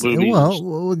something.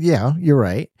 Well, yeah, you're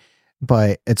right.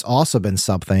 But it's also been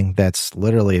something that's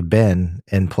literally been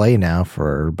in play now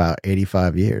for about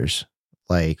 85 years.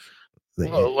 Like,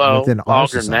 within our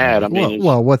society.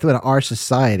 Within our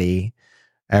society,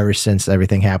 ever since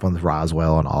everything happened with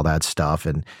Roswell and all that stuff.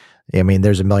 And I mean,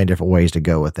 there's a million different ways to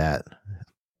go with that,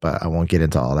 but I won't get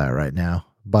into all that right now.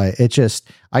 But it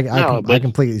just, I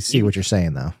completely see what you're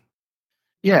saying, though.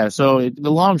 Yeah. So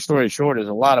the long story short is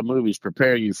a lot of movies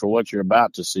prepare you for what you're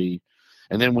about to see.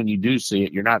 And then when you do see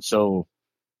it, you're not so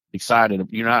excited.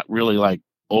 You're not really like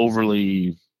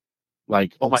overly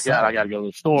like, oh my God, I got to go to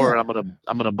the store and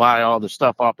I'm gonna buy all the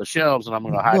stuff off the shelves and I'm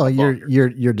gonna hide. Well, you're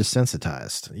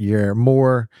desensitized. You're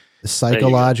more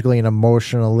psychologically and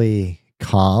emotionally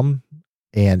calm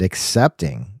and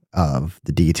accepting of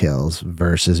the details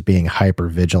versus being hyper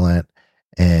vigilant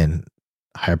and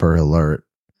hyper alert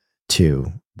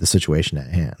to the situation at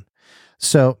hand.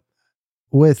 So,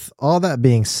 with all that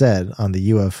being said on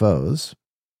the UFOs,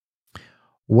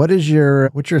 what's your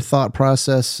thought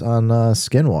process on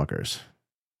Skinwalkers?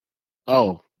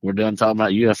 Oh, we're done talking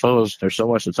about UFOs. There's so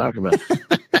much to talk about.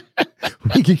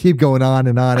 We could keep going on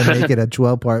and make it a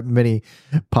 12-part mini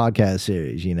podcast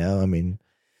series, you know? I mean,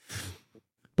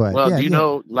 but well, do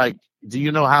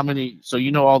you know how many, so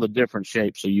you know all the different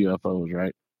shapes of UFOs,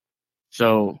 right?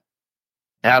 So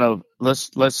out of,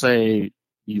 let's say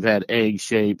You've had egg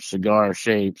shapes, cigar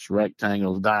shapes,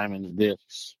 rectangles, diamonds,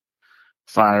 discs,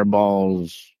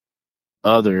 fireballs,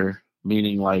 other,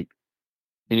 meaning like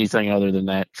anything other than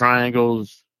that.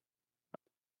 Triangles,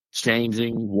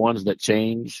 changing, ones that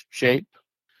change shape.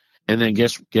 And then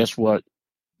guess what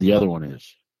the other one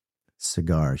is?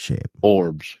 Cigar shape.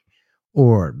 Orbs.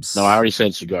 Orbs. No, I already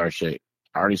said cigar shape.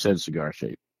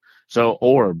 So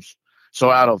orbs.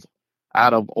 So out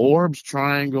of orbs,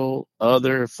 triangle,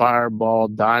 other, fireball,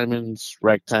 diamonds,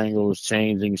 rectangles,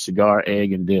 changing, cigar,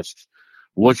 egg, and discs,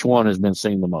 which one has been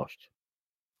seen the most?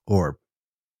 Orb.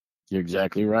 You're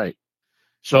exactly right.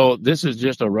 So this is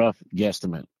just a rough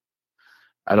guesstimate.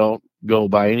 I don't go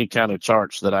by any kind of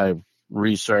charts that I've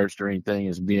researched or anything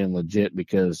as being legit,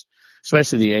 because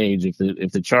especially the age,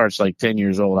 if the chart's like 10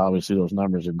 years old, obviously those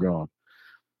numbers have grown.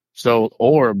 So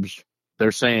orbs,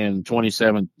 they're saying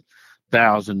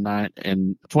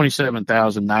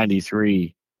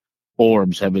 27,093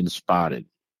 orbs have been spotted.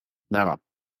 Now,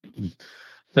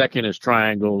 second is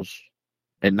triangles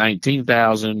at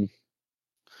 19,000.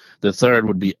 The third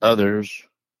would be others,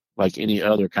 like any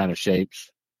other kind of shapes.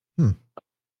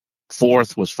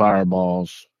 Fourth was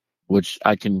fireballs, which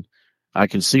I can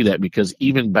see that, because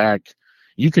even back,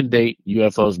 you can date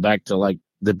UFOs back to like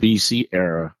the BC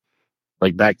era,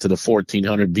 like back to the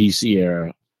 1400 BC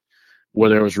era, where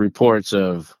there was reports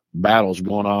of battles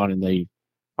going on, and they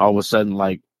all of a sudden,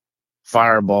 like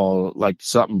fireball, like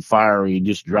something fiery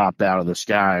just dropped out of the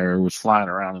sky or was flying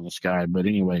around in the sky. But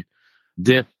anyway,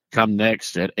 disc come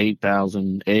next at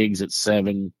 8,000, eggs at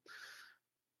 7.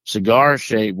 Cigar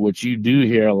shape, which you do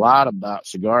hear a lot about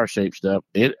cigar shape stuff,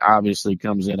 it obviously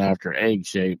comes in after egg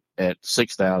shape at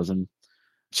 6,000,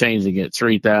 changing at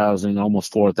 3,000,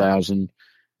 almost 4,000,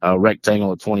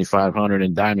 rectangle at 2,500,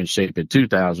 and diamond shape at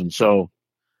 2,000. So,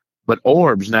 but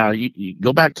orbs, now you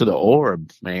go back to the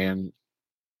orbs, man.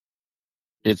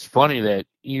 It's funny that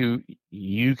you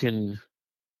can,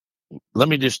 let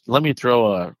me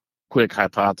throw a quick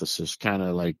hypothesis, kind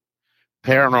of like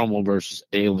paranormal versus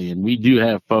alien. We do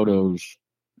have photos,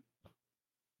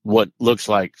 what looks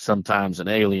like sometimes an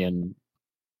alien,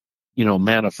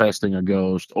 manifesting a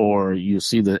ghost, or you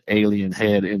see the alien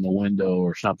head in the window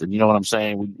or something. You know what I'm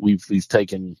saying? We've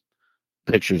taken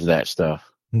pictures of that stuff.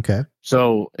 Okay.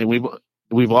 So, and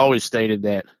we've always stated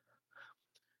that,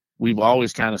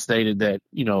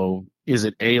 is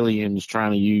it aliens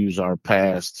trying to use our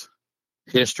past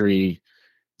history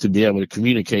to be able to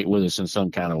communicate with us in some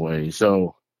kind of way?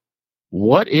 So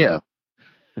what if,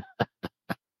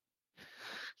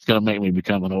 it's going to make me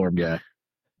become an orb guy.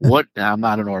 I'm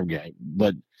not an orb guy,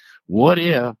 but what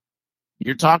if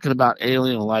you're talking about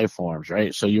alien life forms,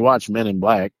 right? So you watch Men in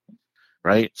Black,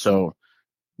 right? So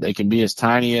they can be as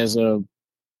tiny as a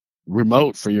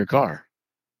remote for your car,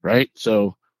 right?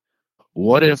 So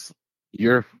what if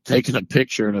you're taking a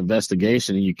picture, an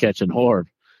investigation, and you catch an orb,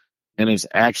 and it's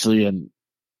actually an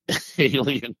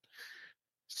alien,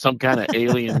 some kind of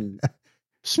alien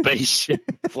spaceship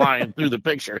flying through the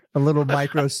picture. A little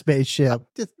micro spaceship.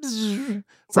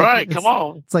 Right, come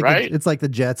on. It's like right? It's like the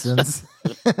Jetsons.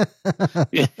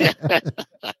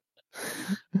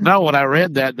 No, when I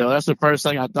read that, though, that's the first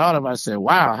thing I thought of. I said,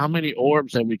 wow, how many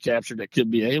orbs have we captured that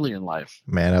could be alien life?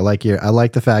 Man, I like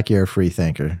the fact you're a free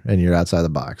thinker and you're outside the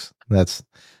box. That's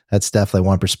definitely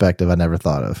one perspective I never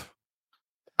thought of.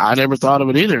 I never thought of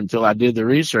it either until I did the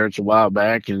research a while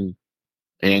back, and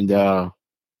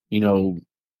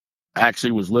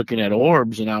actually was looking at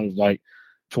orbs, and I was like,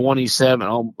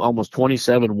 27, almost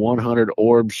 2,700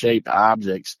 orb-shaped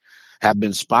objects have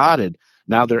been spotted.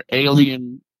 Now they're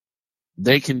alien.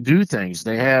 They can do things.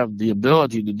 They have the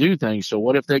ability to do things. So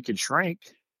what if they could shrink?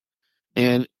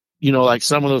 And, like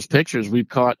some of those pictures we've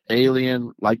caught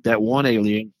alien, like that one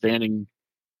alien standing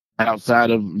outside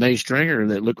of May Stringer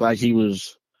that looked like he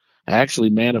was actually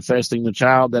manifesting the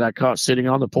child that I caught sitting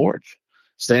on the porch,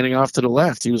 standing off to the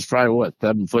left. He was probably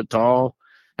 7 foot tall,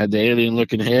 had the alien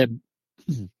looking head.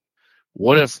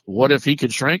 What if he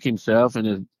could shrink himself and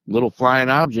a little flying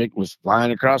object was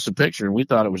flying across the picture, and we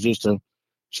thought it was just a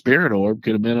spirit orb?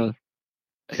 Could have been a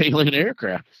alien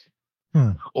aircraft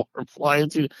or flying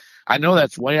through. I know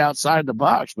that's way outside the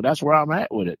box, but that's where I'm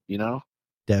at with it.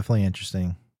 Definitely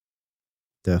interesting.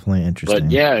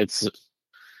 But yeah, it's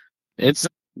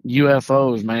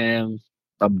UFOs, man.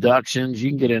 Abductions. You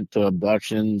can get into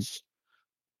abductions.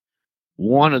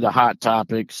 One of the hot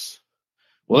topics.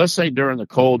 Well, let's say during the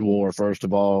Cold War, first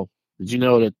of all, did you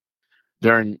know that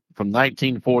from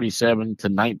 1947 to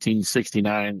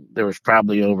 1969, there was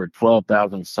probably over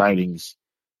 12,000 sightings?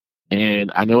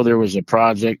 And I know there was a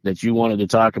project that you wanted to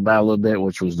talk about a little bit,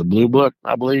 which was the Blue Book,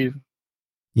 I believe.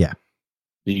 Yeah.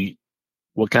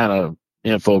 What kind of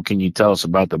info can you tell us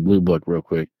about the Blue Book real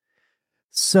quick?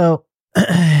 So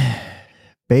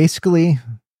basically,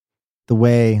 the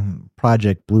way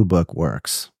Project Blue Book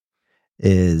works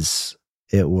is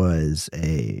it was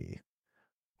a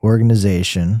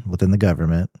organization within the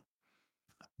government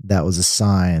that was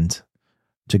assigned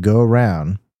to go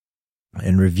around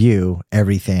and review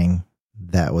everything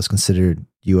that was considered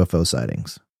UFO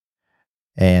sightings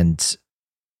and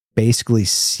basically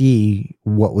see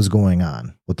what was going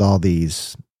on with all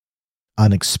these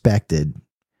unexpected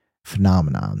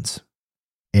phenomenons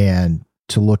and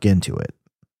to look into it.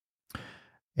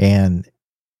 And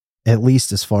at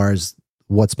least as far as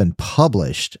what's been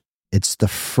published, it's the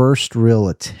first real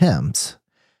attempt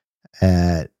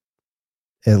at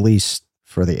least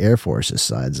for the Air Force's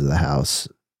sides of the house,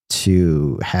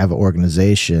 to have an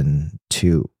organization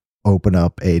to open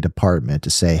up a department to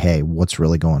say, hey, what's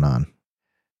really going on?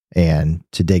 And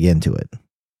to dig into it.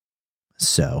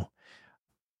 So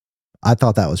I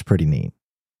thought that was pretty neat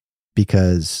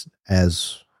because,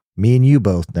 as me and you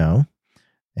both know,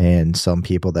 and some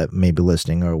people that may be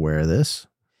listening are aware of this,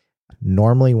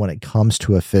 normally when it comes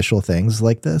to official things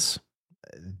like this,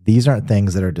 these aren't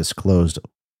things that are disclosed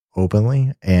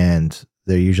openly, and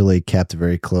they're usually kept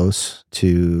very close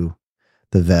to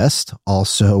the vest,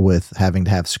 also with having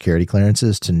to have security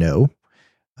clearances to know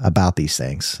about these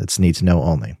things. It's need to know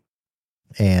only.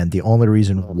 And the only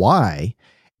reason why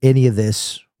any of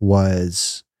this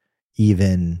was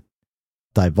even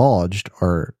divulged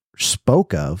or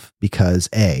spoke of, because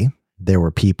A, there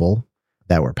were people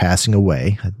that were passing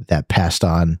away that passed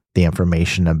on the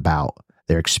information about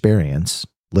their experience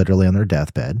literally on their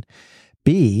deathbed.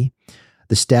 B,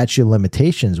 the statute of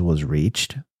limitations was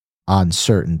reached on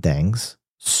certain things.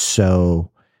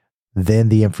 So then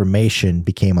the information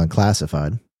became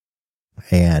unclassified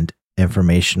and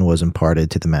information was imparted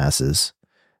to the masses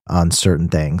on certain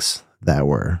things that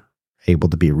were able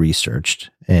to be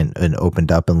researched and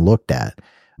opened up and looked at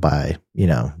by,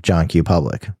 John Q.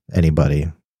 Public,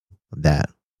 anybody that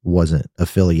wasn't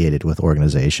affiliated with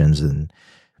organizations and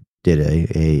did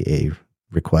a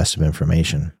request of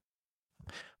information.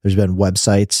 There's been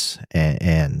websites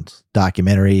and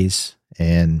documentaries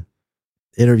and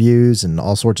interviews and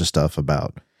all sorts of stuff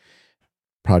about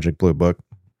Project Blue Book.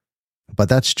 But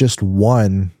that's just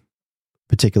one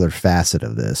particular facet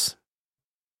of this,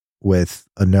 with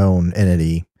a known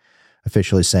entity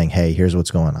officially saying, hey, here's what's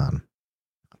going on.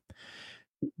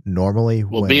 Normally,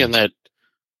 Well, being that,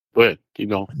 go ahead, keep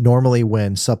going. Normally,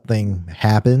 when something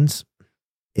happens,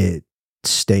 it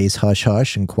stays hush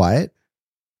hush and quiet,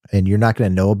 and you're not going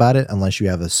to know about it unless you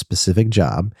have a specific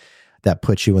job that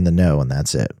puts you in the know, and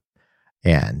that's it.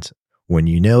 And when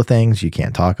you know things, you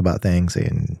can't talk about things,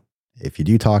 and if you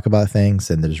do talk about things,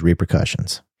 then there's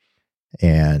repercussions.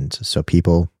 And so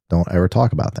people don't ever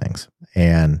talk about things.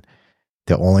 And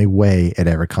the only way it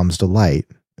ever comes to light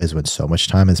is when so much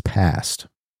time has passed.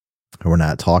 And we're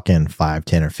not talking 5,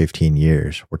 10, or 15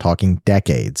 years. We're talking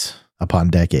decades upon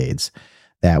decades,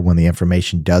 that when the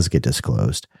information does get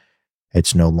disclosed,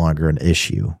 it's no longer an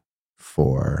issue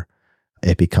for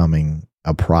it becoming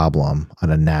a problem on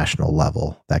a national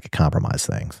level that could compromise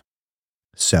things.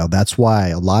 So that's why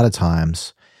a lot of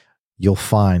times you'll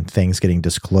find things getting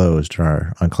disclosed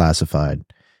or unclassified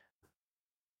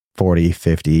 40,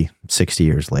 50, 60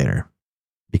 years later,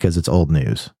 because it's old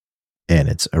news and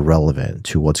it's irrelevant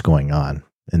to what's going on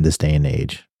in this day and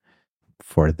age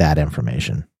for that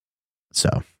information.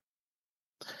 So.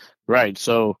 Right.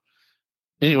 So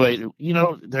anyway,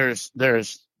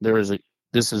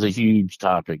 this is a huge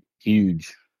topic, UFOs,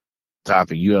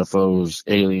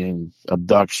 alien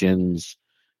abductions.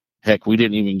 Heck, we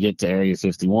didn't even get to Area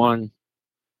 51.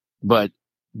 But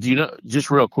do you know, just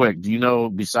real quick,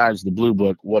 besides the Blue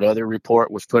Book, what other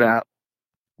report was put out?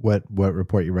 What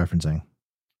report are you referencing?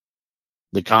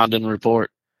 The Condon Report.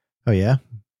 Oh, yeah?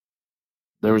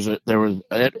 There was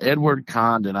Edward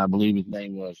Condon, I believe his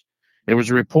name was. It was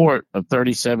a report of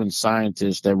 37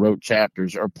 scientists that wrote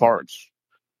chapters or parts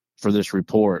for this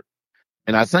report.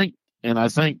 And I think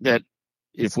that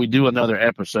if we do another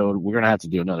episode, we're going to have to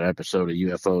do another episode of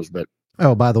UFOs. But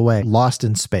oh, by the way, Lost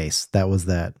in Space. That was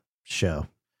that show.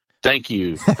 Thank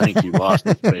you, Lost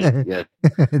in Space. Yeah,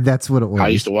 that's what it was. I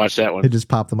used to watch that one. It just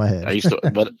popped in my head.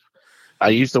 I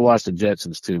used to watch the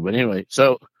Jetsons too. But anyway,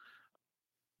 so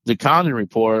the Condon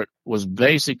Report was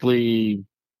basically,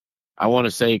 I want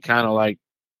to say, kind of like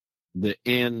the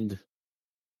end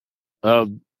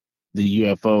of the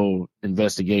UFO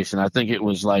investigation. I think it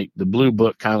was like the Blue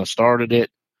Book kind of started it,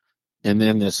 and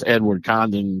then this Edward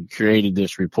Condon created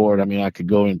this report. I mean, I could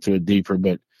go into it deeper,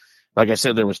 but like I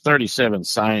said, there was 37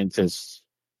 scientists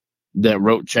that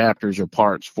wrote chapters or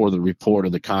parts for the report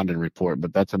of the Condon Report,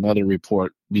 but that's another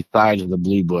report besides the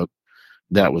Blue Book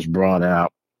that was brought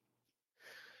out.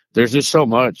 There's just so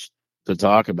much to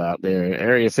talk about there.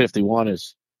 Area 51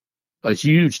 is a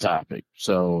huge topic.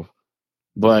 So,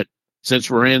 but since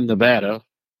we're in Nevada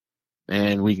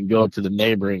and we can go to the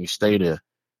neighboring state of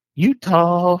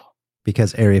Utah.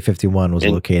 Because Area 51 was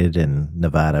located in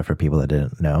Nevada for people that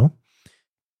didn't know.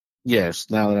 Yes.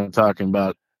 Now that I'm talking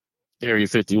about Area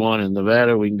 51 in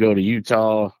Nevada, we can go to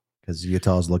Utah. Because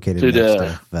Utah is located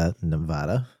next to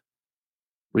Nevada.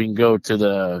 We can go to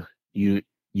the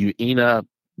Uinta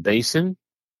Basin.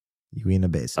 Uinta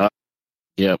Basin.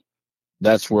 Yep.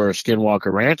 That's where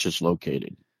Skinwalker Ranch is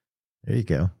located. There you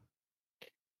go.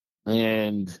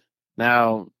 And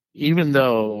now, even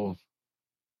though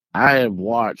I have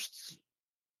watched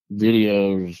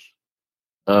videos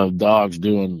of dogs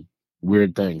doing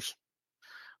weird things,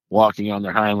 walking on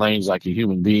their hind legs like a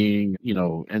human being,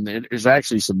 and there's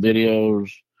actually some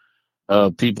videos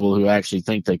of people who actually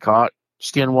think they caught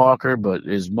Skinwalker, but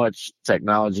as much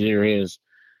technology there is,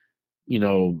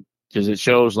 because it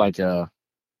shows like a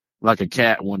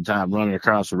cat one time running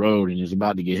across the road and is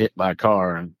about to get hit by a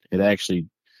car, and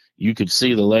you could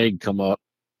see the leg come up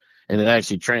and it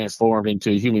actually transformed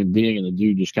into a human being, and the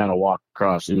dude just kind of walked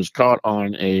across. It was caught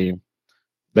on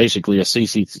basically a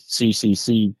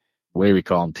CCC, what do we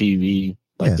call them, TV,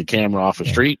 like the camera off a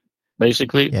street,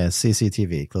 basically. Yeah,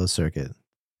 CCTV, closed circuit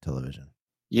television.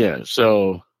 Yeah,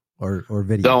 so or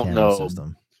video camera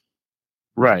system.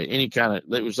 Right, any kind of,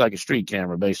 it was like a street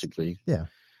camera, basically. Yeah.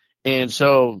 And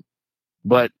so,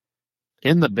 but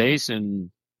in the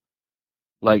basin,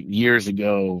 like years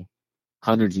ago,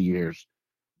 hundreds of years,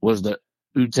 was the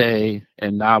Ute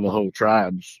and Navajo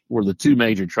tribes were the two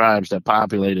major tribes that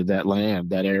populated that land,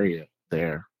 that area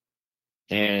there.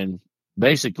 And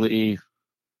basically,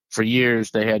 for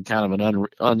years, they had kind of an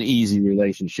uneasy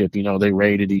relationship. They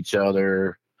raided each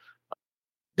other,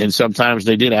 and sometimes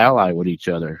they did ally with each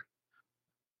other,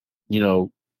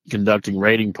 conducting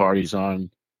raiding parties on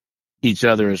each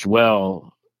other as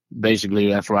well. Basically,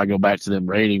 that's where I go back to them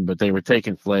raiding, but they were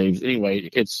taking slaves. Anyway,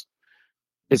 it's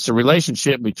the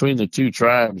relationship between the two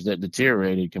tribes that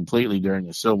deteriorated completely during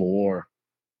the Civil War,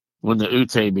 when the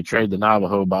Ute betrayed the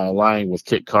Navajo by allying with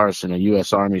Kit Carson, a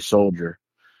U.S. Army soldier.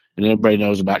 And everybody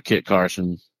knows about Kit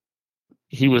Carson.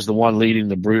 He was the one leading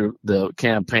the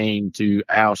campaign to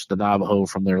oust the Navajo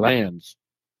from their lands.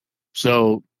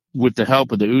 So with the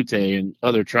help of the Ute and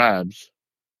other tribes,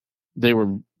 they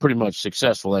were pretty much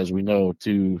successful, as we know,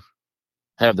 to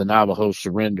have the Navajo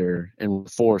surrender and were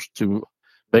forced to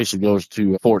basically goes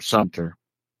to Fort Sumter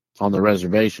on the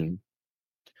reservation.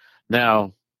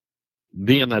 Now,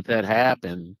 being that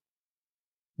happened,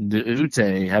 the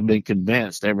Ute have been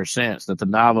convinced ever since that the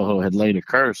Navajo had laid a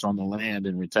curse on the land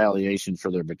in retaliation for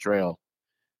their betrayal.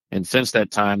 And since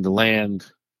that time, the land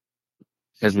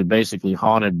has been basically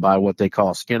haunted by what they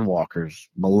call skinwalkers,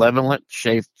 malevolent,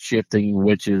 shape-shifting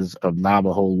witches of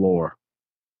Navajo lore.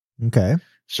 Okay.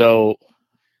 So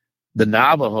the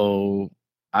Navajo,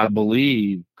 I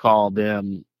believe, called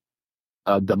them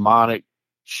a demonic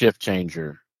shift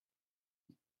changer.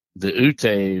 The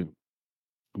Ute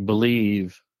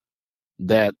believe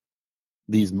that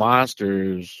these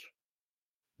monsters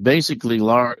basically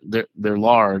they're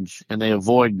large, and they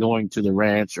avoid going to the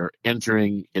ranch or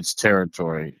entering its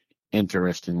territory.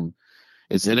 Interesting.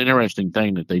 It's an interesting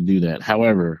thing that they do that.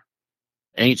 However,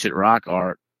 ancient rock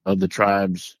art of the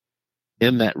tribes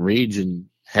in that region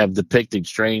have depicted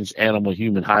strange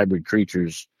animal-human hybrid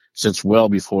creatures since well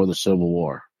before the Civil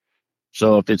War.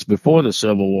 So if it's before the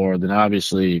Civil War, then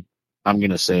obviously I'm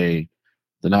going to say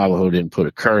the Navajo didn't put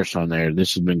a curse on there.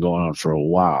 This has been going on for a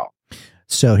while.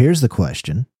 So here's the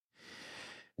question.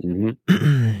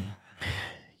 Mm-hmm.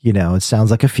 It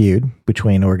sounds like a feud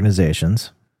between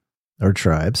organizations or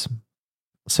tribes.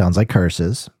 Sounds like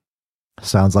curses.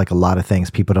 Sounds like a lot of things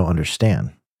people don't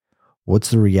understand.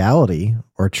 What's the reality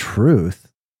or truth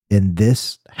in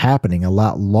this happening a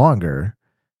lot longer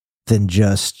than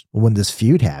just when this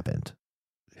feud happened?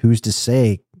 Who's to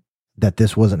say that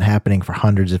this wasn't happening for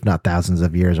hundreds, if not thousands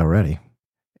of years already?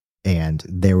 And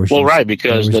there was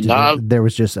because there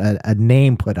was just a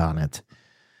name put on it,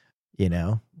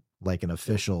 like an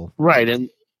official. Right. And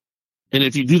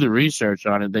if you do the research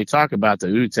on it, they talk about the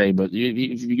Ute, but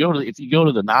if you go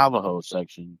to the Navajo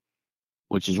section,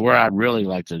 which is where I'd really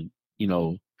like to,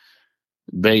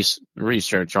 base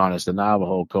research on, is the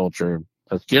Navajo culture.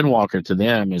 A skinwalker to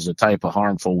them is a type of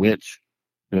harmful witch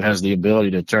who has the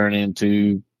ability to turn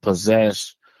into,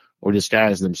 possess, or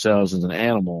disguise themselves as an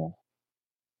animal.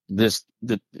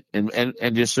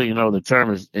 And just so you know, the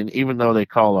term is, and even though they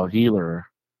call a healer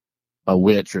a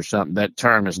witch or something, that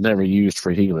term is never used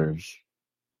for healers.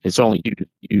 It's only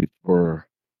used for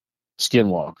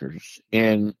skinwalkers.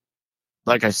 And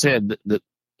like I said,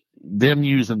 them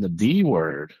using the D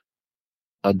word,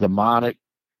 a demonic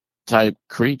type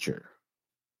creature.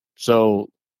 So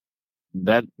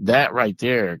that right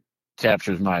there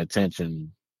captures my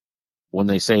attention when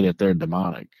they say that they're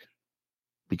demonic,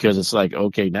 because it's like,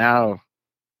 okay, now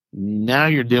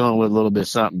you're dealing with a little bit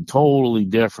something totally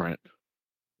different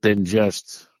than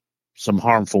just some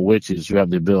harmful witches who have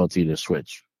the ability to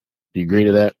switch. Do you agree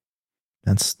to that?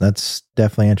 That's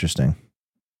definitely interesting.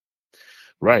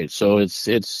 Right. So I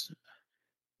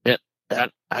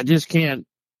just can't,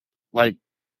 like,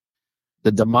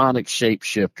 the demonic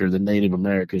shapeshifter the Native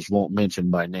Americans won't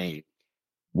mention by name.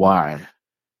 Why?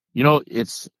 There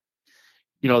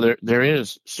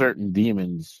is certain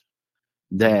demons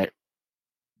that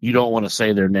you don't want to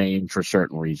say their name for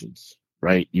certain reasons,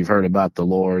 right? You've heard about the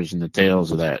lores and the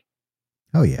tales of that.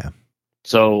 Oh yeah.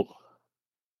 So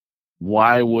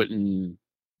why wouldn't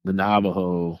the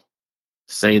Navajo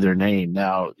say their name?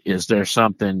 Now, is there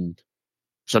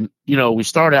we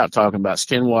start out talking about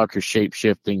skinwalker shape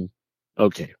shifting.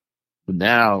 Okay. But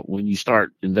now when you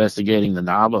start investigating the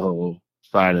Navajo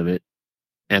side of it,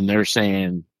 and they're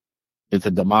saying it's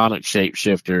a demonic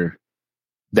shapeshifter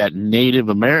that Native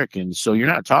Americans, so you're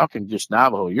not talking just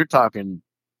Navajo, you're talking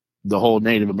the whole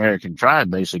Native American tribe,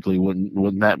 basically.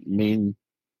 Wouldn't that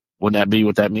be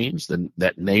what that means? Then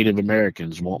that Native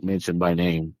Americans won't mention by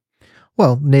name.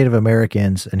 Well, Native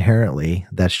Americans inherently,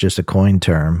 that's just a coin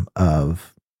term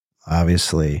of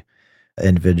obviously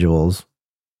individuals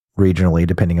regionally,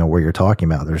 depending on where you're talking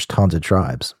about. There's tons of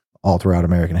tribes all throughout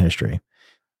American history.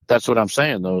 That's what I'm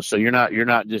saying, though. So you're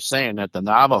not just saying that the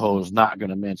Navajo is not going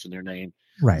to mention their name.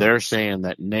 Right. They're saying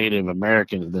that Native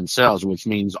Americans themselves, which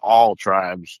means all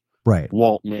tribes, right,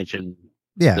 won't mention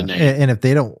the name. And if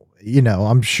they don't,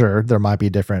 I'm sure there might be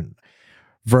different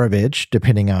verbiage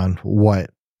depending on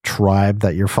what tribe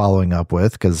that you're following up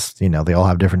with, because they all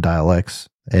have different dialects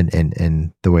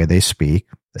and the way they speak,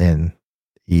 and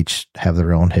each have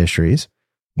their own histories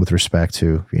with respect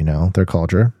to their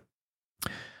culture.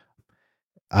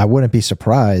 I wouldn't be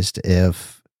surprised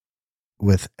if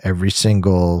with every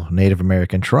single Native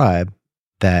American tribe,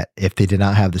 that if they did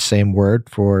not have the same word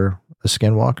for a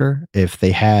skinwalker, if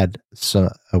they had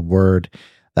a word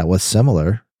that was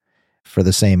similar for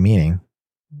the same meaning,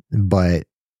 but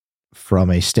from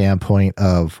a standpoint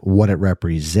of what it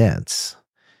represents,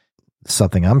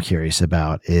 something I'm curious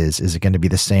about is it going to be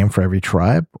the same for every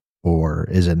tribe, or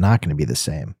is it not going to be the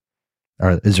same?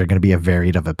 Or is there going to be a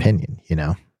varied of opinion?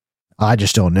 I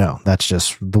just don't know. That's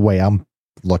just the way I'm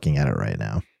looking at it right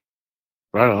now.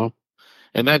 Right on.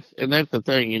 And that's the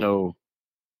thing,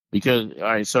 because, all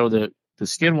right, so the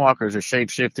skinwalkers are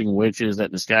shape-shifting witches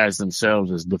that disguise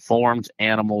themselves as deformed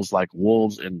animals like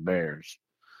wolves and bears.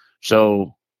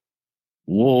 So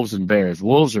wolves and bears.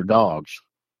 Wolves are dogs.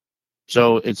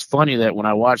 So it's funny that when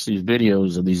I watch these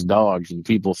videos of these dogs and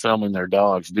people filming their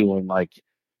dogs doing like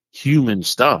human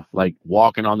stuff, like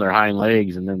walking on their hind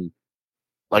legs, and then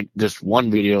like this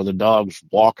one video, the dog's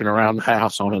walking around the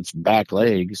house on its back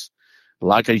legs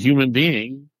like a human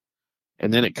being.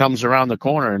 And then it comes around the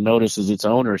corner and notices its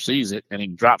owner, sees it, and he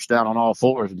drops down on all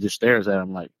fours and just stares at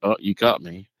him like, "Oh, you caught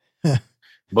me."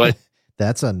 But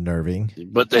that's unnerving.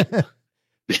 But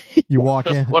you walk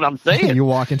in. What I'm saying, you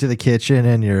walk into the kitchen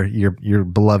and your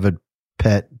beloved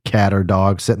pet cat or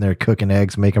dog sitting there cooking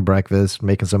eggs, making breakfast,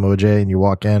 making some OJ, and you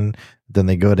walk in. Then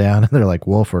they go down and they're like,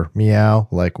 "Wolf," or "Meow,"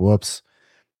 like, "Whoops,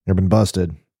 you've been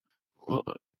busted."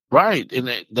 Right,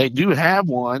 and they do have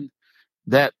one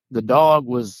that the dog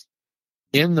was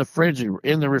in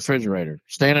the refrigerator,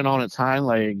 standing on its hind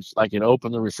legs, like it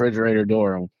opened the refrigerator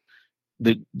door.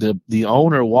 The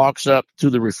owner walks up to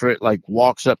the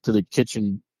walks up to the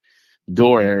kitchen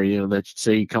door area that you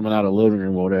see coming out of the living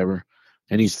room or whatever,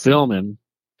 and he's filming,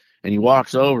 and he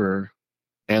walks over,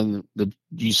 and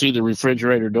you see the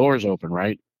refrigerator doors open,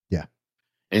 right? Yeah.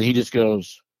 And he just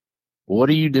goes, "What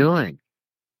are you doing?"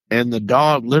 And the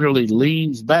dog literally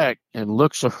leans back and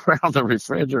looks around the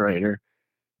refrigerator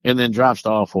and then drops to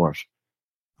all fours.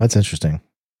 That's interesting.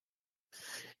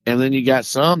 And then you got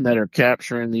some that are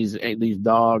capturing these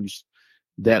dogs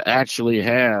that actually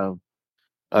have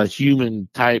a human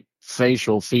type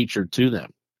facial feature to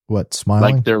them. What,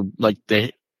 smiling?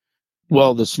 The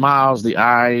smiles, the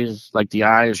eyes, like the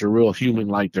eyes are real human,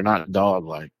 like they're not dog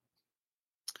like.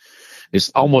 It's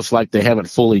almost like they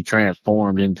haven't fully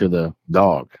transformed into the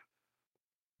dog,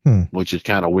 which is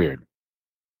kind of weird.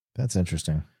 That's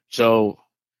interesting. So,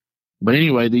 but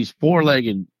anyway, these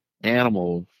four-legged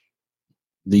animals,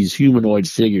 these humanoid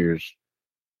figures,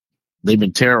 they've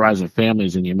been terrorizing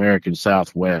families in the American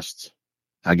Southwest,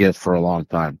 I guess, for a long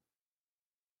time.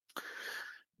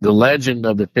 The legend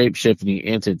of the shape-shifting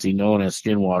entity known as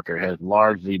Skinwalker has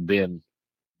largely been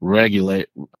relegated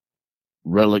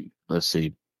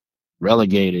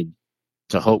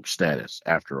to hoax status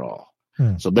after all.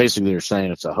 So basically they're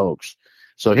saying it's a hoax.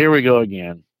 So here we go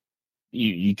again.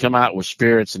 You come out with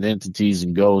spirits and entities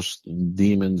and ghosts and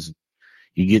demons.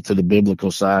 You get to the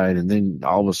biblical side, and then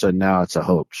all of a sudden now it's a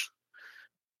hoax.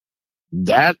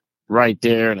 That right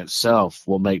there in itself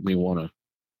will make me want to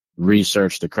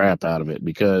research the crap out of it,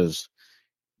 because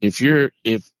if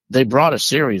they brought a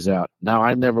series out, now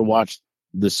I never watched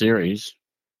the series.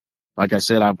 Like I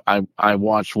said, I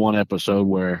watched one episode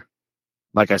where,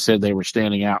 like I said, they were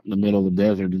standing out in the middle of the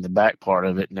desert in the back part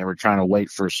of it, and they were trying to wait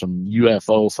for some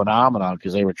UFO phenomenon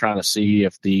because they were trying to see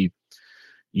if the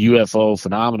UFO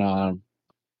phenomenon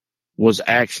was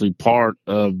actually part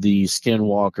of the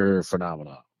Skinwalker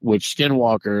phenomenon, which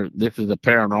Skinwalker, this is a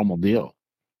paranormal deal.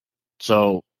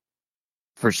 So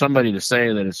for somebody to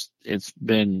say that it's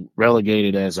been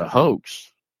relegated as a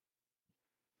hoax,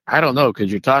 I don't know, because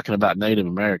you're talking about Native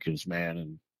Americans, man,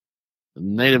 and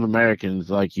Native Americans,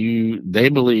 like they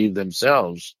believe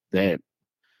themselves that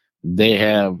they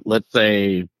have, let's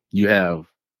say you have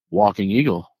Walking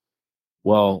Eagle.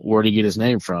 Well, where'd he get his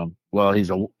name from? Well, he's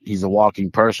a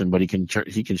walking person, but he can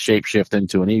shapeshift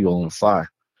into an eagle and fly.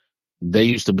 They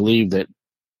used to believe that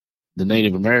the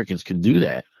Native Americans can do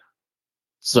that.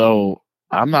 So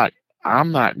I'm not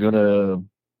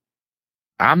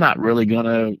really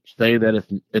gonna say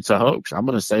that it's a hoax. I'm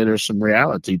gonna say there's some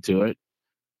reality to it.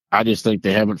 I just think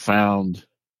they haven't found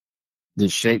the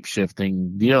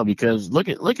shape-shifting deal, because look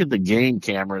at the game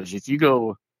cameras. If you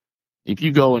go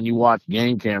and you watch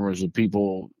game cameras of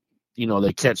people,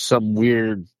 they catch some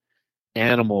weird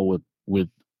animal with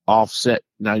offset.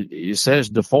 Now it says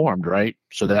deformed, right?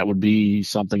 So that would be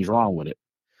something's wrong with it.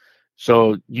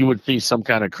 So you would see some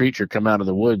kind of creature come out of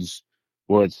the woods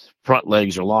where its front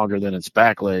legs are longer than its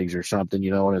back legs or something,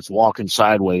 and it's walking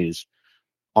sideways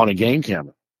on a game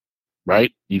camera.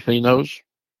 Right? You seen those?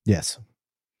 Yes.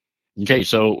 Okay,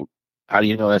 so how do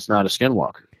you know that's not a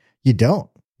Skinwalker? You don't.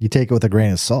 You take it with a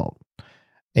grain of salt.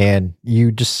 And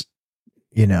you just,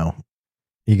 you got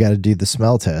to do the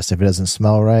smell test. If it doesn't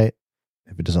smell right,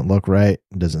 if it doesn't look right,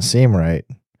 it doesn't seem right,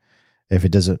 if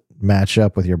it doesn't match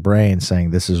up with your brain saying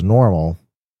this is normal,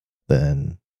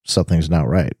 then something's not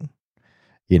right,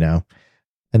 And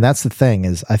that's the thing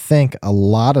is, I think a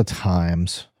lot of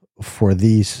times for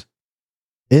these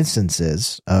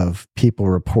instances of people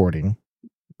reporting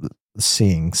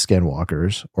seeing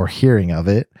Skinwalkers or hearing of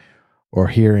it or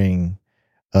hearing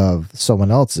of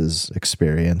someone else's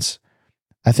experience,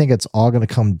 I think it's all going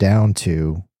to come down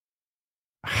to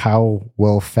how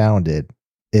well founded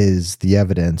is the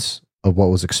evidence of what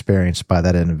was experienced by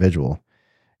that individual,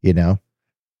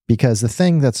 because the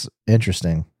thing that's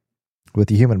interesting with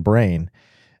the human brain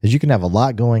is you can have a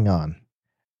lot going on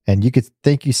and you could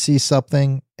think you see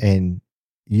something and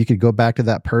you could go back to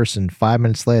that person 5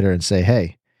 minutes later and say,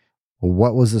 hey, well,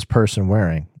 what was this person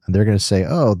wearing? And they're going to say,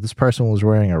 oh, this person was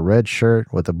wearing a red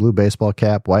shirt with a blue baseball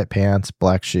cap, white pants,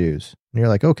 black shoes. And you're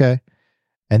like, okay.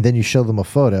 And then you show them a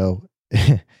photo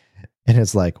and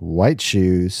it's like white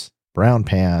shoes, brown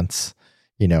pants,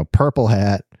 purple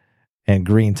hat and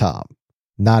green top.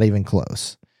 Not even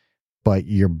close. But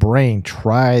your brain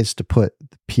tries to put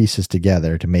the pieces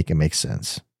together to make it make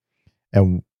sense.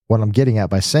 And what I'm getting at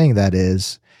by saying that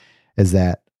is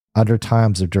that under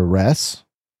times of duress,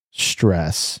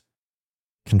 stress,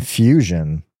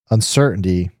 confusion,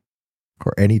 uncertainty,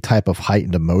 or any type of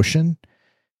heightened emotion,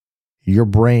 your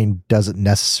brain doesn't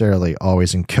necessarily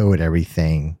always encode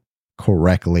everything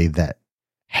correctly that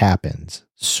happens.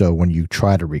 So when you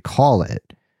try to recall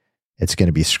it, it's going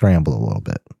to be scrambled a little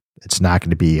bit. It's not going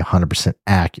to be 100%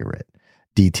 accurate.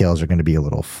 Details are going to be a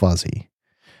little fuzzy.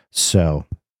 So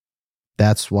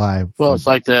that's why. Well, it's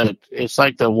like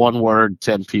the one word,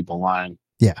 10 people line.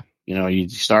 Yeah. You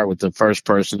start with the first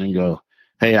person and go,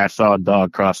 hey, I saw a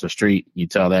dog cross the street. You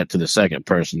tell that to the second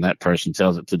person. That person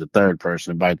tells it to the third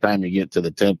person. And by the time you get to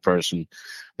the 10th person,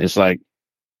 it's like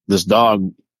this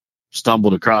dog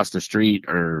stumbled across the street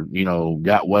or,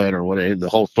 got wet or whatever. The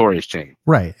whole story has changed.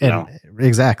 Right. And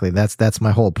exactly. That's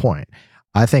my whole point.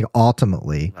 I think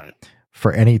ultimately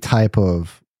for any type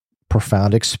of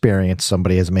profound experience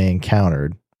somebody has may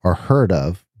encountered or heard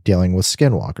of dealing with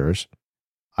Skinwalkers,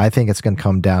 I think it's going to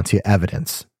come down to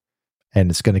evidence. And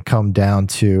it's going to come down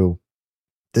to,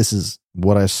 this is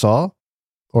what I saw,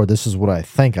 or this is what I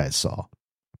think I saw.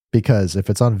 Because if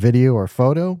it's on video or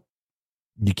photo,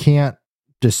 you can't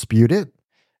dispute it.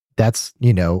 that's,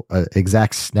 an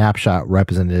exact snapshot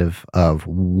representative of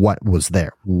what was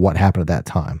there, what happened at that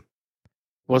time.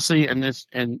 Well, see, and this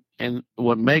and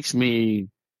what makes me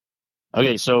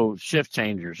okay, so shift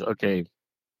changers, okay,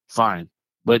 fine.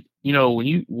 But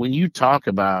when you talk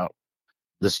about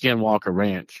the Skinwalker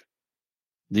Ranch,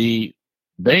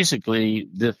 basically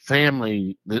the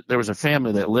family, there was a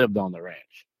family that lived on the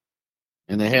ranch,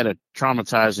 and they had a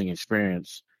traumatizing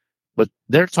experience. But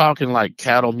they're talking like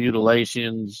cattle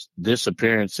mutilations,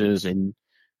 disappearances, and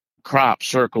crop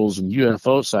circles and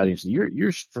UFO sightings.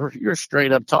 You're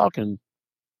straight up talking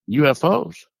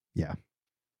UFOs. Yeah.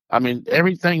 I mean,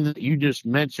 everything that you just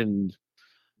mentioned,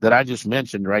 that I just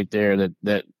mentioned right there,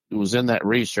 that was in that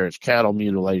research: cattle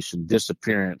mutilation,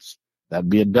 disappearance, that'd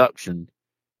be abduction,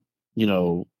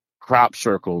 crop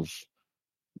circles.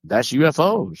 That's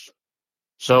UFOs.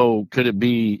 So could it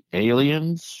be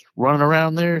aliens running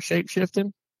around there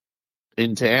shapeshifting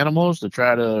into animals to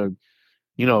try to,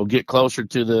 get closer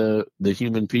to the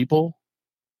human people?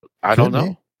 I don't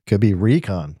know. Could be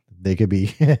recon. They could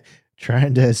be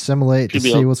trying to assimilate to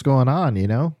see what's going on,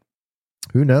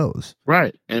 Who knows?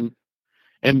 Right. And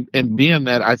being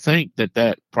that I think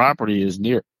that property is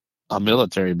near a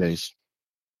military base.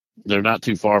 They're not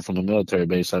too far from a military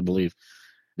base, I believe,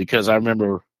 because I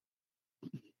remember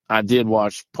I did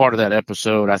watch part of that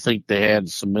episode. I think they had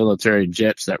some military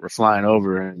jets that were flying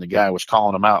over, and the guy was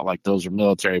calling them out like those are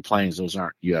military planes. Those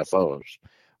aren't UFOs.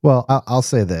 Well, I'll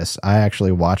say this. I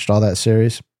actually watched all that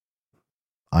series.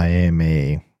 I am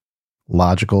a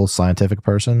logical, scientific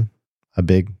person. A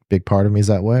big part of me is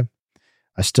that way.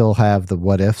 I still have the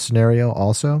what if scenario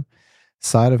also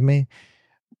side of me.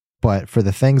 But for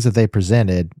the things that they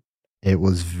presented, it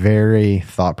was very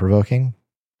thought provoking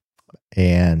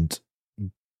and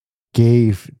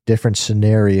gave different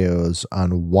scenarios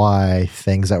on why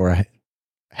things that were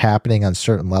happening on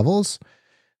certain levels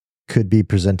could be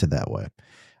presented that way.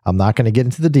 I'm not going to get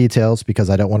into the details because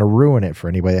I don't want to ruin it for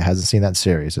anybody that hasn't seen that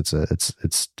series. It's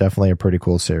definitely a pretty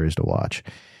cool series to watch.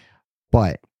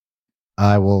 But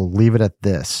I will leave it at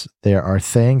this. There are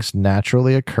things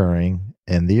naturally occurring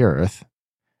in the earth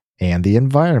and the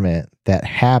environment that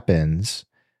happens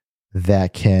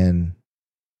that can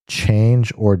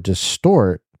change or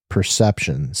distort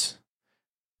perceptions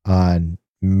on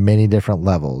many different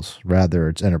levels, rather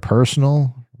it's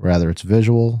interpersonal, rather it's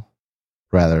visual,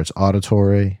 rather it's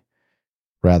auditory,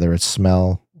 rather it's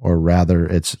smell, or rather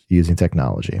it's using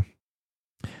technology.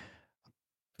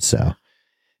 So,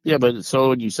 yeah, but so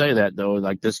when you say that though,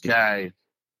 like this guy,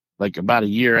 like about a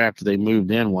year after they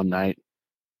moved in one night,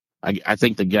 I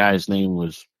think the guy's name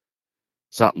was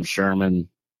something Sherman,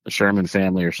 the Sherman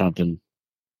family or something.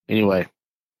 Anyway,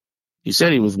 he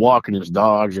said he was walking his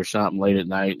dogs or something late at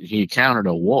night, and he encountered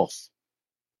a wolf.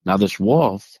 Now, this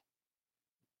wolf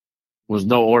was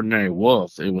no ordinary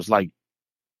wolf. It was like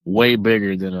way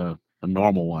bigger than a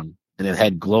normal one, and it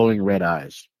had glowing red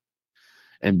eyes.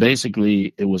 And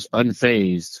basically, it was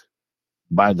unfazed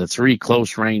by the 3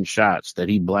 close range shots that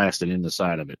he blasted in the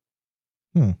side of it.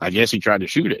 I guess he tried to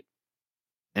shoot it,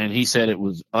 and he said it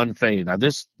was unfazed. Now,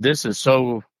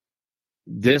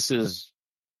 this is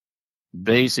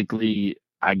basically,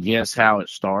 I guess, how it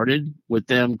started with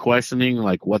them questioning,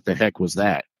 like, what the heck was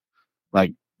that?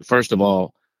 Like, first of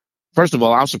all,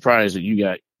 I'm surprised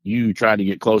that you tried to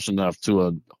get close enough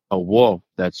to a wolf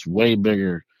that's way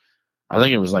bigger. I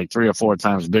think it was like 3 or 4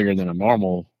 times bigger than a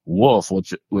normal wolf,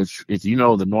 which if you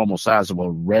know the normal size of a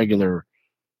regular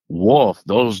wolf,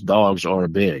 those dogs are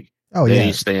big. Oh,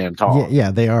 they stand tall.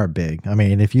 Yeah, they are big. I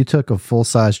mean, if you took a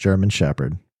full-size German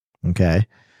Shepherd, okay,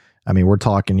 I mean, we're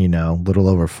talking, little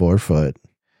over 4 foot,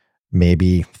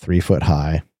 maybe 3 foot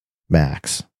high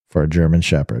max for a German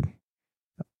Shepherd.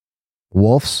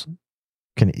 Wolves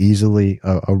can easily,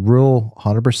 a real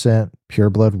 100%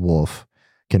 pureblood wolf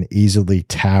can easily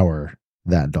tower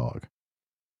that dog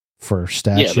for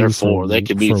stature. Yeah, they're 4. They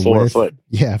could be 4 foot.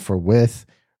 Yeah, for width,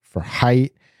 for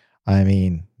height. I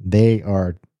mean,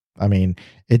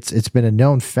 it's been a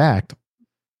known fact.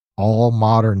 All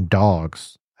modern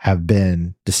dogs have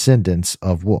been descendants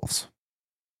of wolves.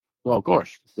 Well, of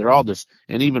course, they're all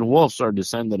and even wolves are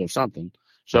descendant of something.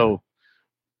 So,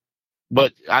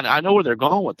 but I know where they're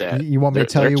going with that. You want me to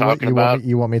tell you what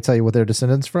you want me to tell you what they're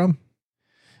descendants from?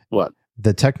 What?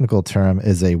 The technical term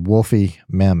is a wolfy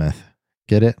mammoth.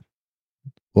 Get it?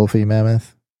 Wolfy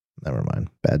mammoth? Never mind.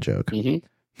 Bad joke. Mm-hmm.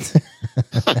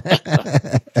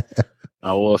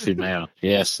 A wolfy mammoth.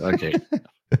 Yes. Okay.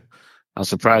 I'm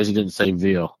surprised he didn't say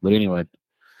veal. But anyway,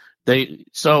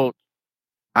 so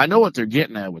I know what they're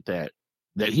getting at with that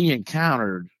he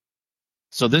encountered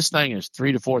So this thing is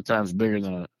 3 to 4 times bigger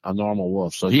than a normal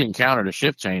wolf. So he encountered a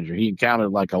shift changer. He encountered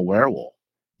like a werewolf.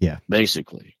 Yeah.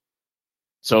 Basically.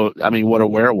 So, I mean, what are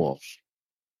werewolves?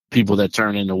 People that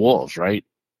turn into wolves, right?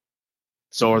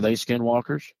 So are they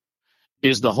skinwalkers?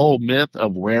 Is the whole myth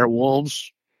of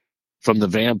werewolves from the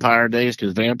vampire days,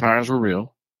 because vampires were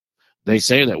real. They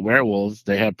say that werewolves,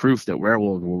 they have proof that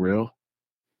werewolves were real.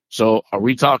 So are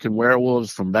we talking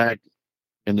werewolves from back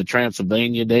in the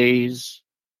Transylvania days?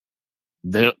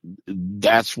 That's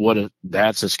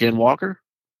a skinwalker?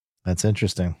 That's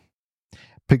interesting.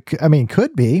 I mean,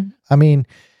 could be. I mean,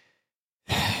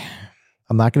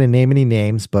 I'm not going to name any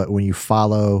names, but when you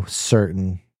follow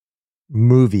certain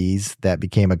movies that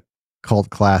became a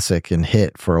cult classic and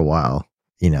hit for a while,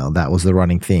 you know, that was the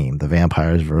running theme, the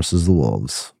vampires versus the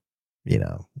wolves, you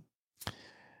know.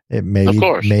 It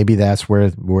maybe that's where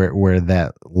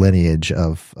that lineage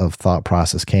of thought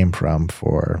process came from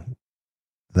for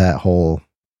that whole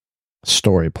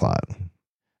story plot.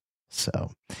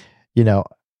 So, you know,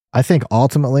 I think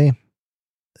ultimately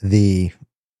the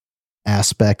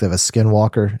aspect of a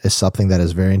skinwalker is something that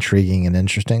is very intriguing and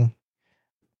interesting.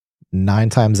 9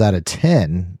 times out of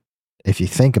 10, if you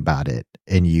think about it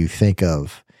and you think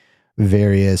of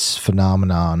various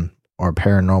phenomenon or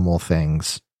paranormal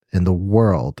things in the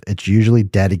world, it's usually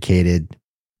dedicated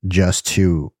just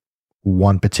to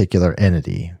one particular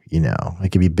entity. You know, it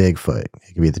could be Bigfoot,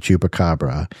 it could be the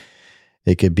chupacabra,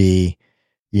 it could be,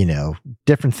 you know,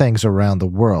 different things around the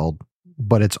world,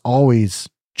 but it's always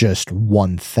just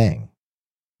one thing.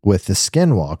 With the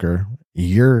skinwalker,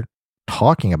 you're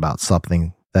talking about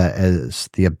something that is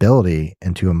the ability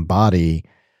and to embody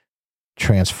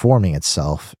transforming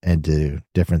itself into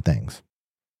different things.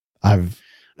 I've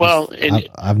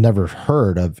never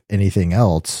heard of anything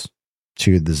else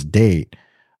to this date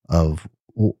of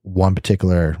one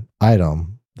particular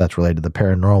item that's related to the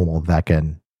paranormal that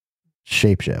can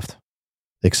shapeshift,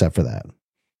 except for that.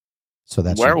 So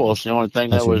that's werewolves. The only thing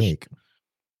that was unique,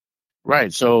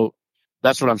 right. So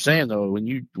that's what I'm saying, though. When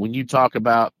you talk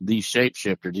about these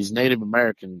shapeshifters, these Native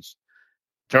Americans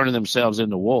turning themselves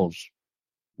into wolves,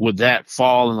 would that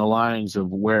fall in the lines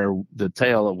of where the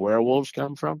tale of werewolves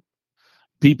come from?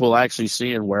 People actually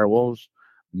seeing werewolves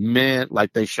meant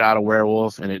like they shot a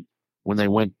werewolf, and when they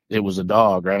went, it was a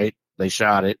dog, right? They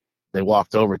shot it. They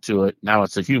walked over to it. Now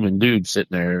it's a human dude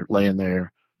sitting there, laying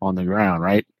there on the ground,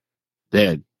 right?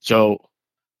 Dead. So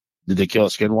did they kill a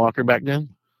skinwalker back then?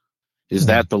 Is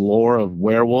that the lore of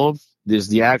werewolves? Does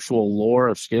the actual lore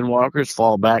of skinwalkers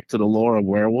fall back to the lore of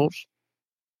werewolves?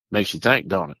 Makes you think,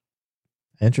 don't it?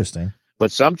 Interesting.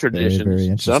 But some traditions, very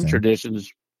interesting.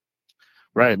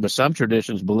 Right, but some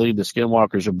traditions believe the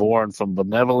skinwalkers are born from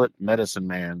benevolent medicine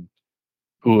man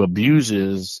who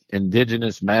abuses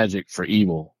indigenous magic for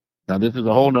evil. Now, this is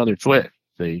a whole nother twist,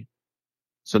 see?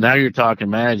 So now you're talking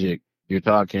magic. You're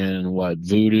talking,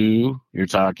 voodoo? You're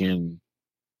talking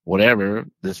whatever.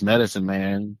 This medicine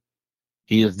man,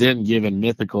 he is then given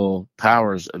mythical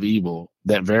powers of evil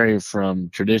that vary from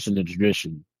tradition to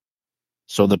tradition.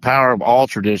 So the power of all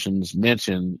traditions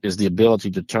mentioned is the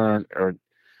ability to turn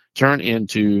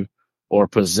into or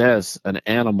possess an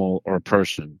animal or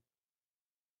person.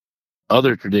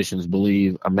 Other traditions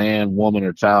believe a man, woman,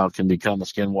 or child can become a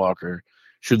skinwalker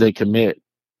should they commit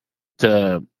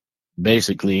to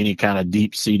basically any kind of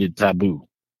deep-seated taboo.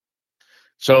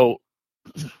 So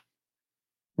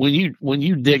when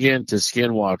you dig into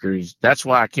skinwalkers, that's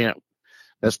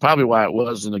probably why it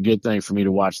wasn't a good thing for me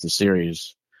to watch the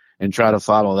series and try to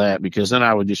follow that, because then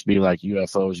I would just be like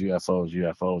UFOs, UFOs,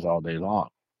 UFOs all day long,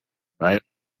 right?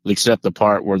 Except the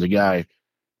part where the guy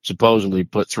supposedly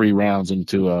put 3 rounds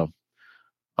into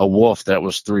a wolf that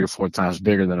was 3 or 4 times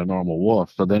bigger than a normal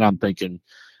wolf. So then I'm thinking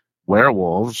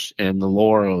werewolves and the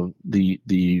lore of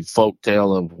the folk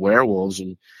tale of werewolves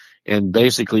and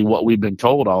basically what we've been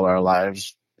told all our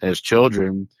lives as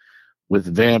children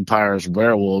with vampires,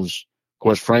 werewolves. Of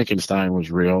course, Frankenstein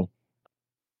was real,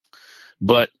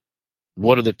 but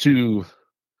what are the two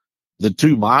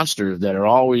monsters that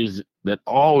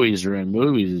always are in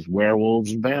movies is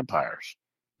werewolves and vampires,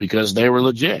 because they were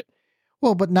legit.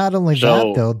 Well, but not only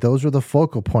that, though, those were the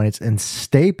focal points and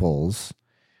staples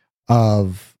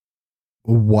of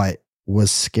what was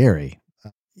scary.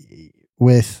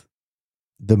 With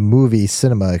the movie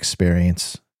cinema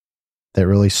experience that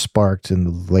really sparked in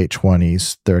the late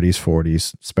 20s, 30s,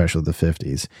 40s, especially the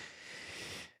 50s,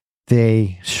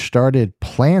 they started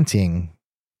planting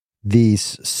these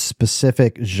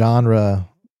specific genre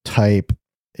type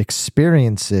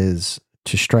experiences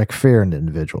to strike fear into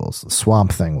individuals. The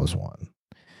Swamp Thing was one.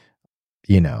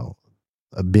 You know,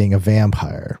 being a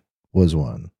vampire was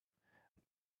one.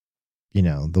 You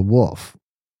know, the wolf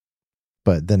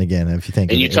But then again, if you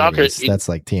think And of you the talk 80s, that's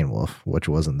like Teen Wolf, which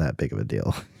wasn't that big of a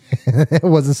deal. It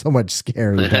wasn't so much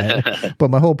scary.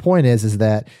 But my whole point is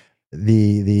that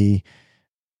the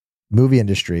movie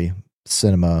industry,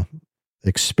 cinema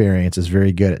experience is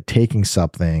very good at taking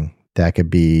something that could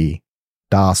be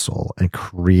docile and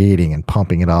creating and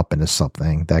pumping it up into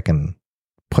something that can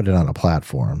put it on a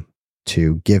platform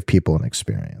to give people an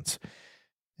experience.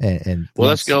 And well,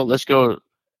 let's go.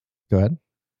 Go ahead.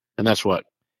 And that's what.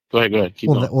 Go ahead. Keep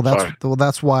going.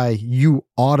 That's why you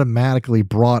automatically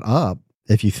brought up,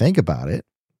 if you think about it,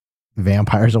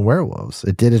 vampires and werewolves.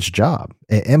 It did its job.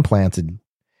 It implanted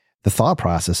the thought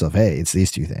process of, hey, it's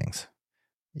these two things,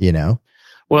 you know?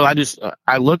 Well,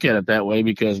 I look at it that way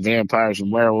because vampires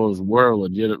and werewolves were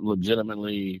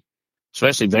legitimately,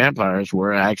 especially vampires,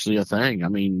 were actually a thing. I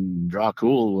mean,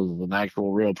 Dracula was an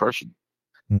actual real person.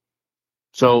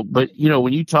 So, but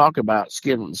when you talk about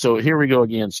so here we go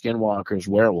again, skinwalkers,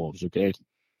 werewolves. Okay,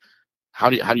 how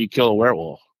do you kill a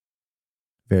werewolf?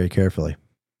 Very carefully.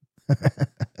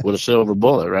 With a silver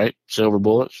bullet, right? Silver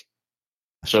bullets,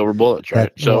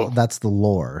 right? That's the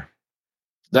lore.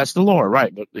 That's the lore,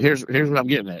 right? But here's what I'm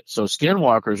getting at. So,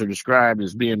 skinwalkers are described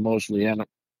as being mostly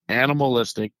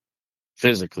animalistic,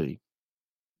 physically.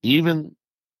 Even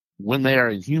when they are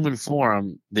in human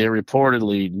form, they're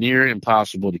reportedly near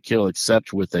impossible to kill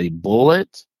except with a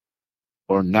bullet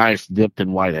or knife dipped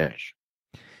in white ash.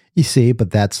 You see,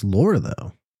 but that's lore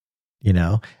though,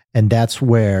 and that's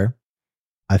where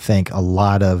I think a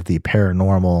lot of the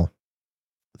paranormal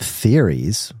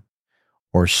theories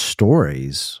or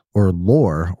stories or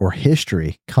lore or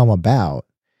history come about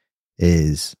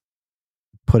is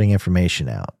putting information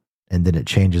out, and then it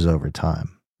changes over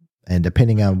time. And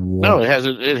depending on what, no,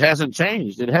 it hasn't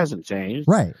changed. It hasn't changed.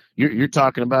 Right. You're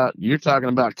talking about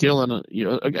killing.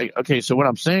 Okay. So what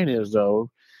I'm saying is though,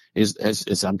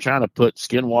 is I'm trying to put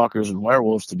skinwalkers and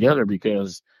werewolves together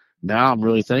because now I'm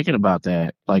really thinking about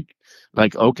that. Like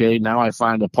okay, now I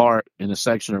find a part in a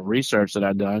section of research that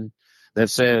I've done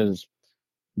that says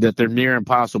that they're near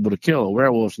impossible to kill. A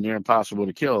werewolf's near impossible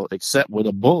to kill except with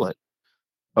a bullet.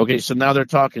 Okay, so now they're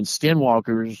talking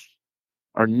skinwalkers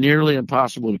are nearly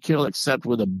impossible to kill except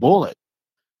with a bullet.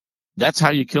 That's how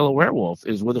you kill a werewolf,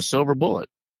 is with a silver bullet.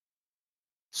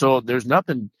 So there's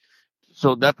nothing.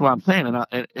 So that's what I'm saying,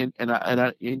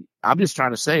 I'm just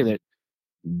trying to say that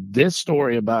this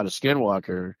story about a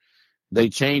skinwalker, they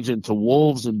change into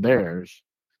wolves and bears.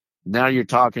 Now you're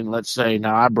talking. Let's say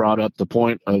now I brought up the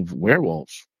point of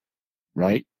werewolves,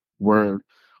 right?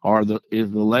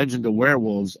 Is the legend of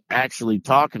werewolves actually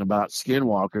talking about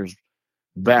skinwalkers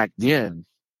back then?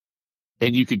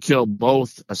 And you could kill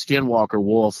both a skinwalker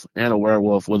wolf and a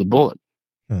werewolf with a bullet.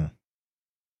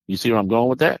 You see where I'm going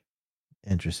with that?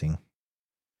 Interesting.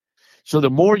 So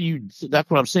that's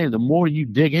what I'm saying. The more you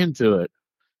dig into it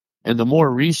and the more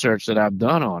research that I've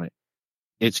done on it,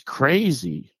 it's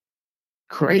crazy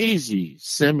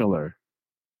similar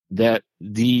that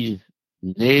the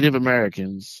Native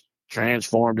Americans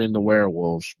transformed into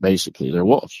werewolves. Basically, they're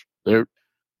wolves. They're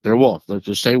wolves. Let's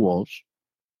just say wolves.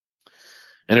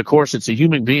 And of course, it's a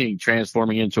human being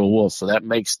transforming into a wolf. So that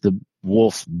makes the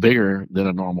wolf bigger than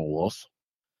a normal wolf.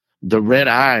 The red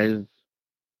eyes,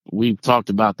 we've talked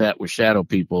about that with shadow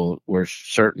people, where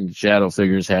certain shadow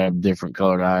figures have different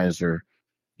colored eyes, or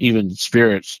even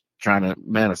spirits trying to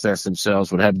manifest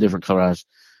themselves would have different colored eyes.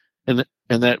 And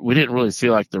that we didn't really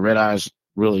feel like the red eyes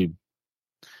really,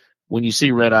 when you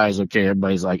see red eyes, okay,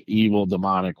 everybody's like evil,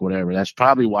 demonic, whatever. That's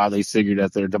probably why they figured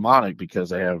that they're demonic,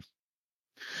 because they have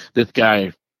this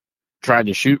guy tried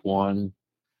to shoot one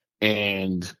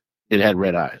and it had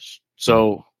red eyes.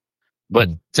 So, but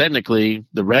technically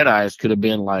the red eyes could have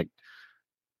been like,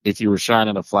 if you were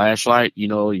shining a flashlight,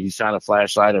 you shine a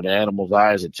flashlight at an animal's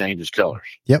eyes, it changes colors.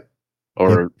 Yep.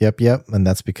 Or yep. And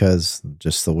that's because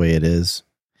just the way it is.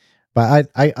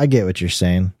 But I get what you're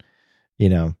saying.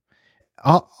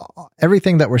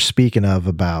 Everything that we're speaking of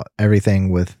about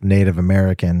everything with Native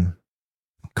American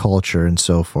culture and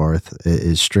so forth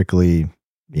is strictly,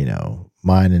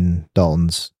 mine and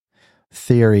Dalton's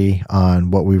theory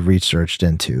on what we've researched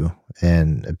into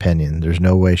and opinion. There's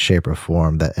no way, shape, or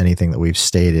form that anything that we've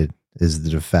stated is the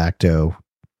de facto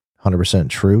 100%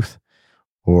 truth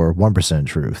or 1%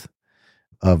 truth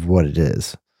of what it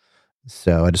is.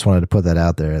 So I just wanted to put that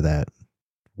out there, that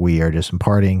we are just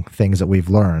imparting things that we've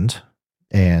learned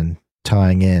and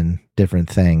tying in different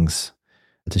things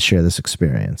to share this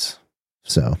experience.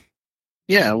 So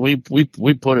yeah, we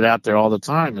put it out there all the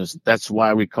time. That's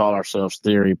why we call ourselves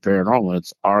Theory Paranormal.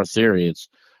 It's our theory. It's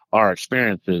our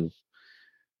experiences.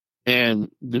 And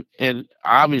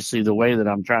obviously the way that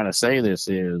I'm trying to say this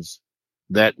is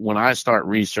that when I had started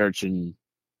researching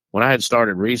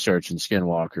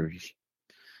skinwalkers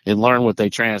and learn what they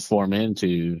transform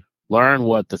into, learn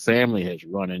what the family has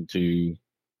run into,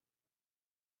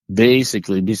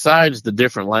 basically, besides the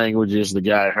different languages the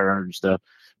guy heard and stuff,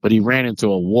 but he ran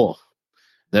into a wolf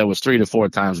that was 3 to 4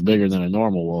 times bigger than a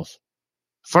normal wolf.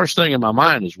 First thing in my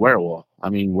mind is werewolf. I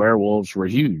mean, werewolves were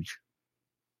huge.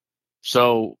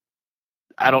 So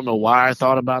I don't know why I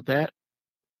thought about that,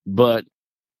 but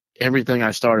everything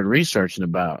I started researching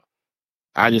about,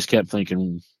 I just kept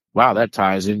thinking, wow, that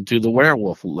ties into the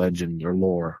werewolf legend or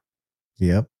lore.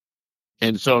 Yep.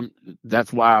 And so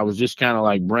that's why I was just kind of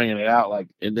like bringing it out. Like,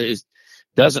 it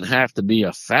doesn't have to be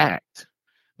a fact,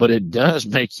 but it does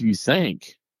make you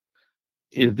think.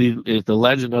 Is the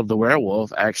legend of the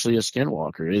werewolf actually a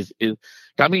skinwalker?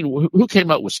 I mean, who came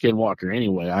up with skinwalker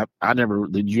anyway? I never,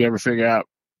 did you ever figure out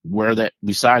where that,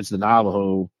 besides the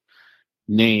Navajo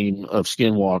name of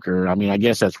skinwalker? I mean, I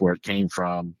guess that's where it came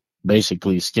from.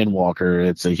 Basically, skinwalker,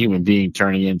 it's a human being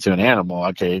turning into an animal.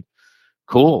 Okay,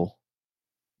 cool.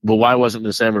 But why wasn't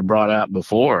this ever brought out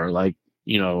before? Like,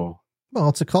 well,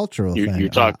 it's a cultural thing. You're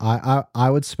talking. I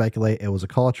would speculate it was a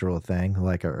cultural thing,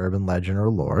 like an urban legend or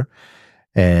lore.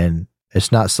 And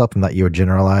it's not something that you would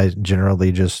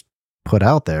generally just put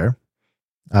out there.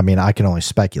 I mean, I can only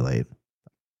speculate.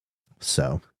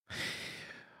 So,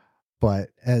 but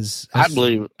as I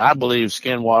believe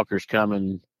Skinwalker's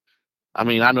coming. I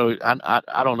mean, I know,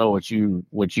 I don't know what you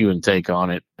and take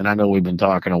on it. And I know we've been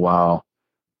talking a while,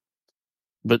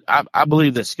 but I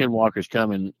believe that Skinwalker's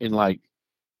coming in, like,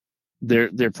 there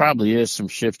probably is some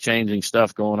shift changing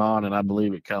stuff going on. And I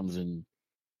believe it comes in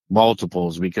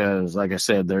multiples because, like I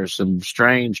said, there's some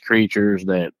strange creatures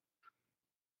that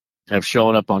have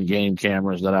shown up on game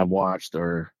cameras that I've watched,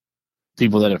 or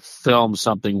people that have filmed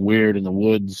something weird in the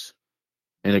woods,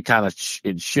 and it kind of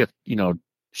shift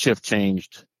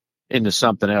changed into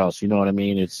something else. You know what I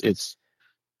mean?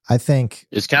 I think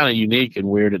it's kind of unique and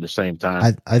weird at the same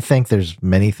time. I think there's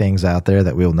many things out there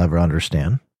that we'll never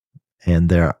understand, and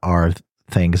there are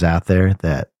things out there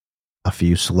that a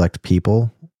few select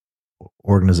people,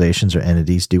 organizations, or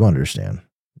entities do understand,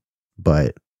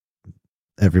 but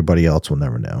everybody else will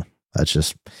never know. That's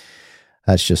just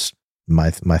my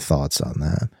thoughts on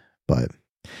that. But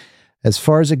as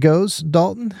far as it goes,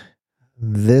 Dalton,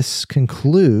 this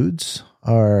concludes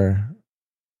our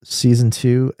season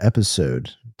 2,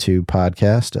 episode 2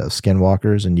 podcast of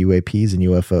Skinwalkers and UAPs and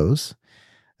UFOs.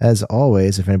 As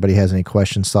always, if anybody has any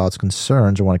questions, thoughts,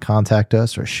 concerns, or want to contact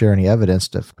us or share any evidence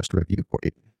to review for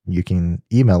you, you can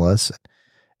email us at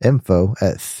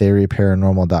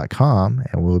info@theoryparanormal.com,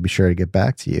 and we'll be sure to get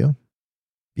back to you.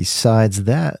 Besides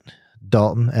that,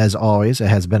 Dalton, as always, it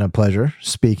has been a pleasure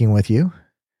speaking with you.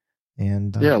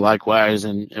 And yeah, likewise.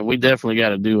 And we definitely got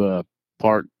to do a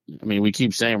part. I mean, we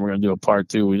keep saying we're going to do a part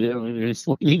 2. We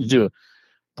need to do a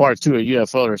part 2 of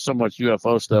UFO. There's so much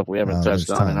UFO stuff we haven't touched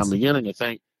on. And I'm beginning to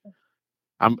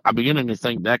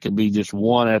think that could be just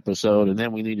one episode, and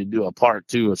then we need to do a part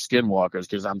 2 of Skinwalkers,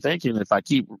 because I'm thinking if I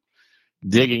keep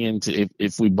digging into,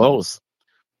 if we both,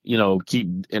 keep,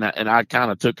 and I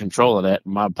kind of took control of that.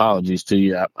 My apologies to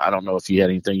you. I don't know if you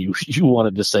had anything you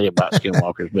wanted to say about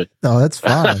Skinwalkers, but no, that's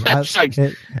fine.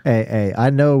 Hey, I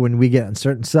know when we get on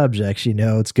certain subjects,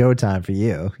 it's go time for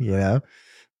you.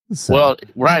 So. Well,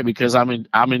 right, because I'm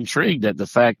intrigued at the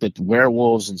fact that the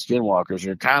werewolves and skinwalkers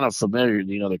are kind of familiar.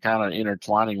 They're kind of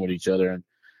intertwining with each other.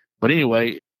 But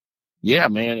anyway, yeah,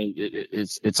 man,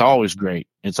 it's always great.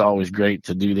 It's always great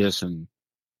to do this, and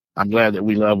I'm glad that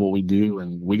we love what we do.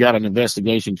 And we got an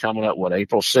investigation coming up. What,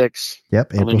 April 6th?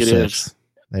 Yep, April 6th.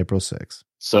 April 6th.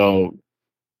 So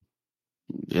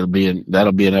that'll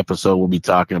be an episode we'll be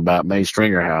talking about May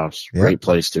Stringer House. Yep. Great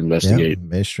place to investigate. Yep,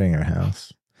 May Stringer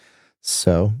House.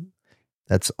 So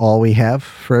that's all we have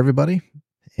for everybody.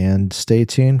 And stay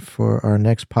tuned for our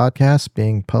next podcast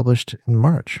being published in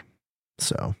March.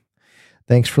 So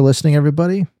thanks for listening,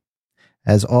 everybody.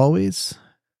 As always,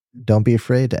 don't be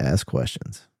afraid to ask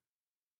questions.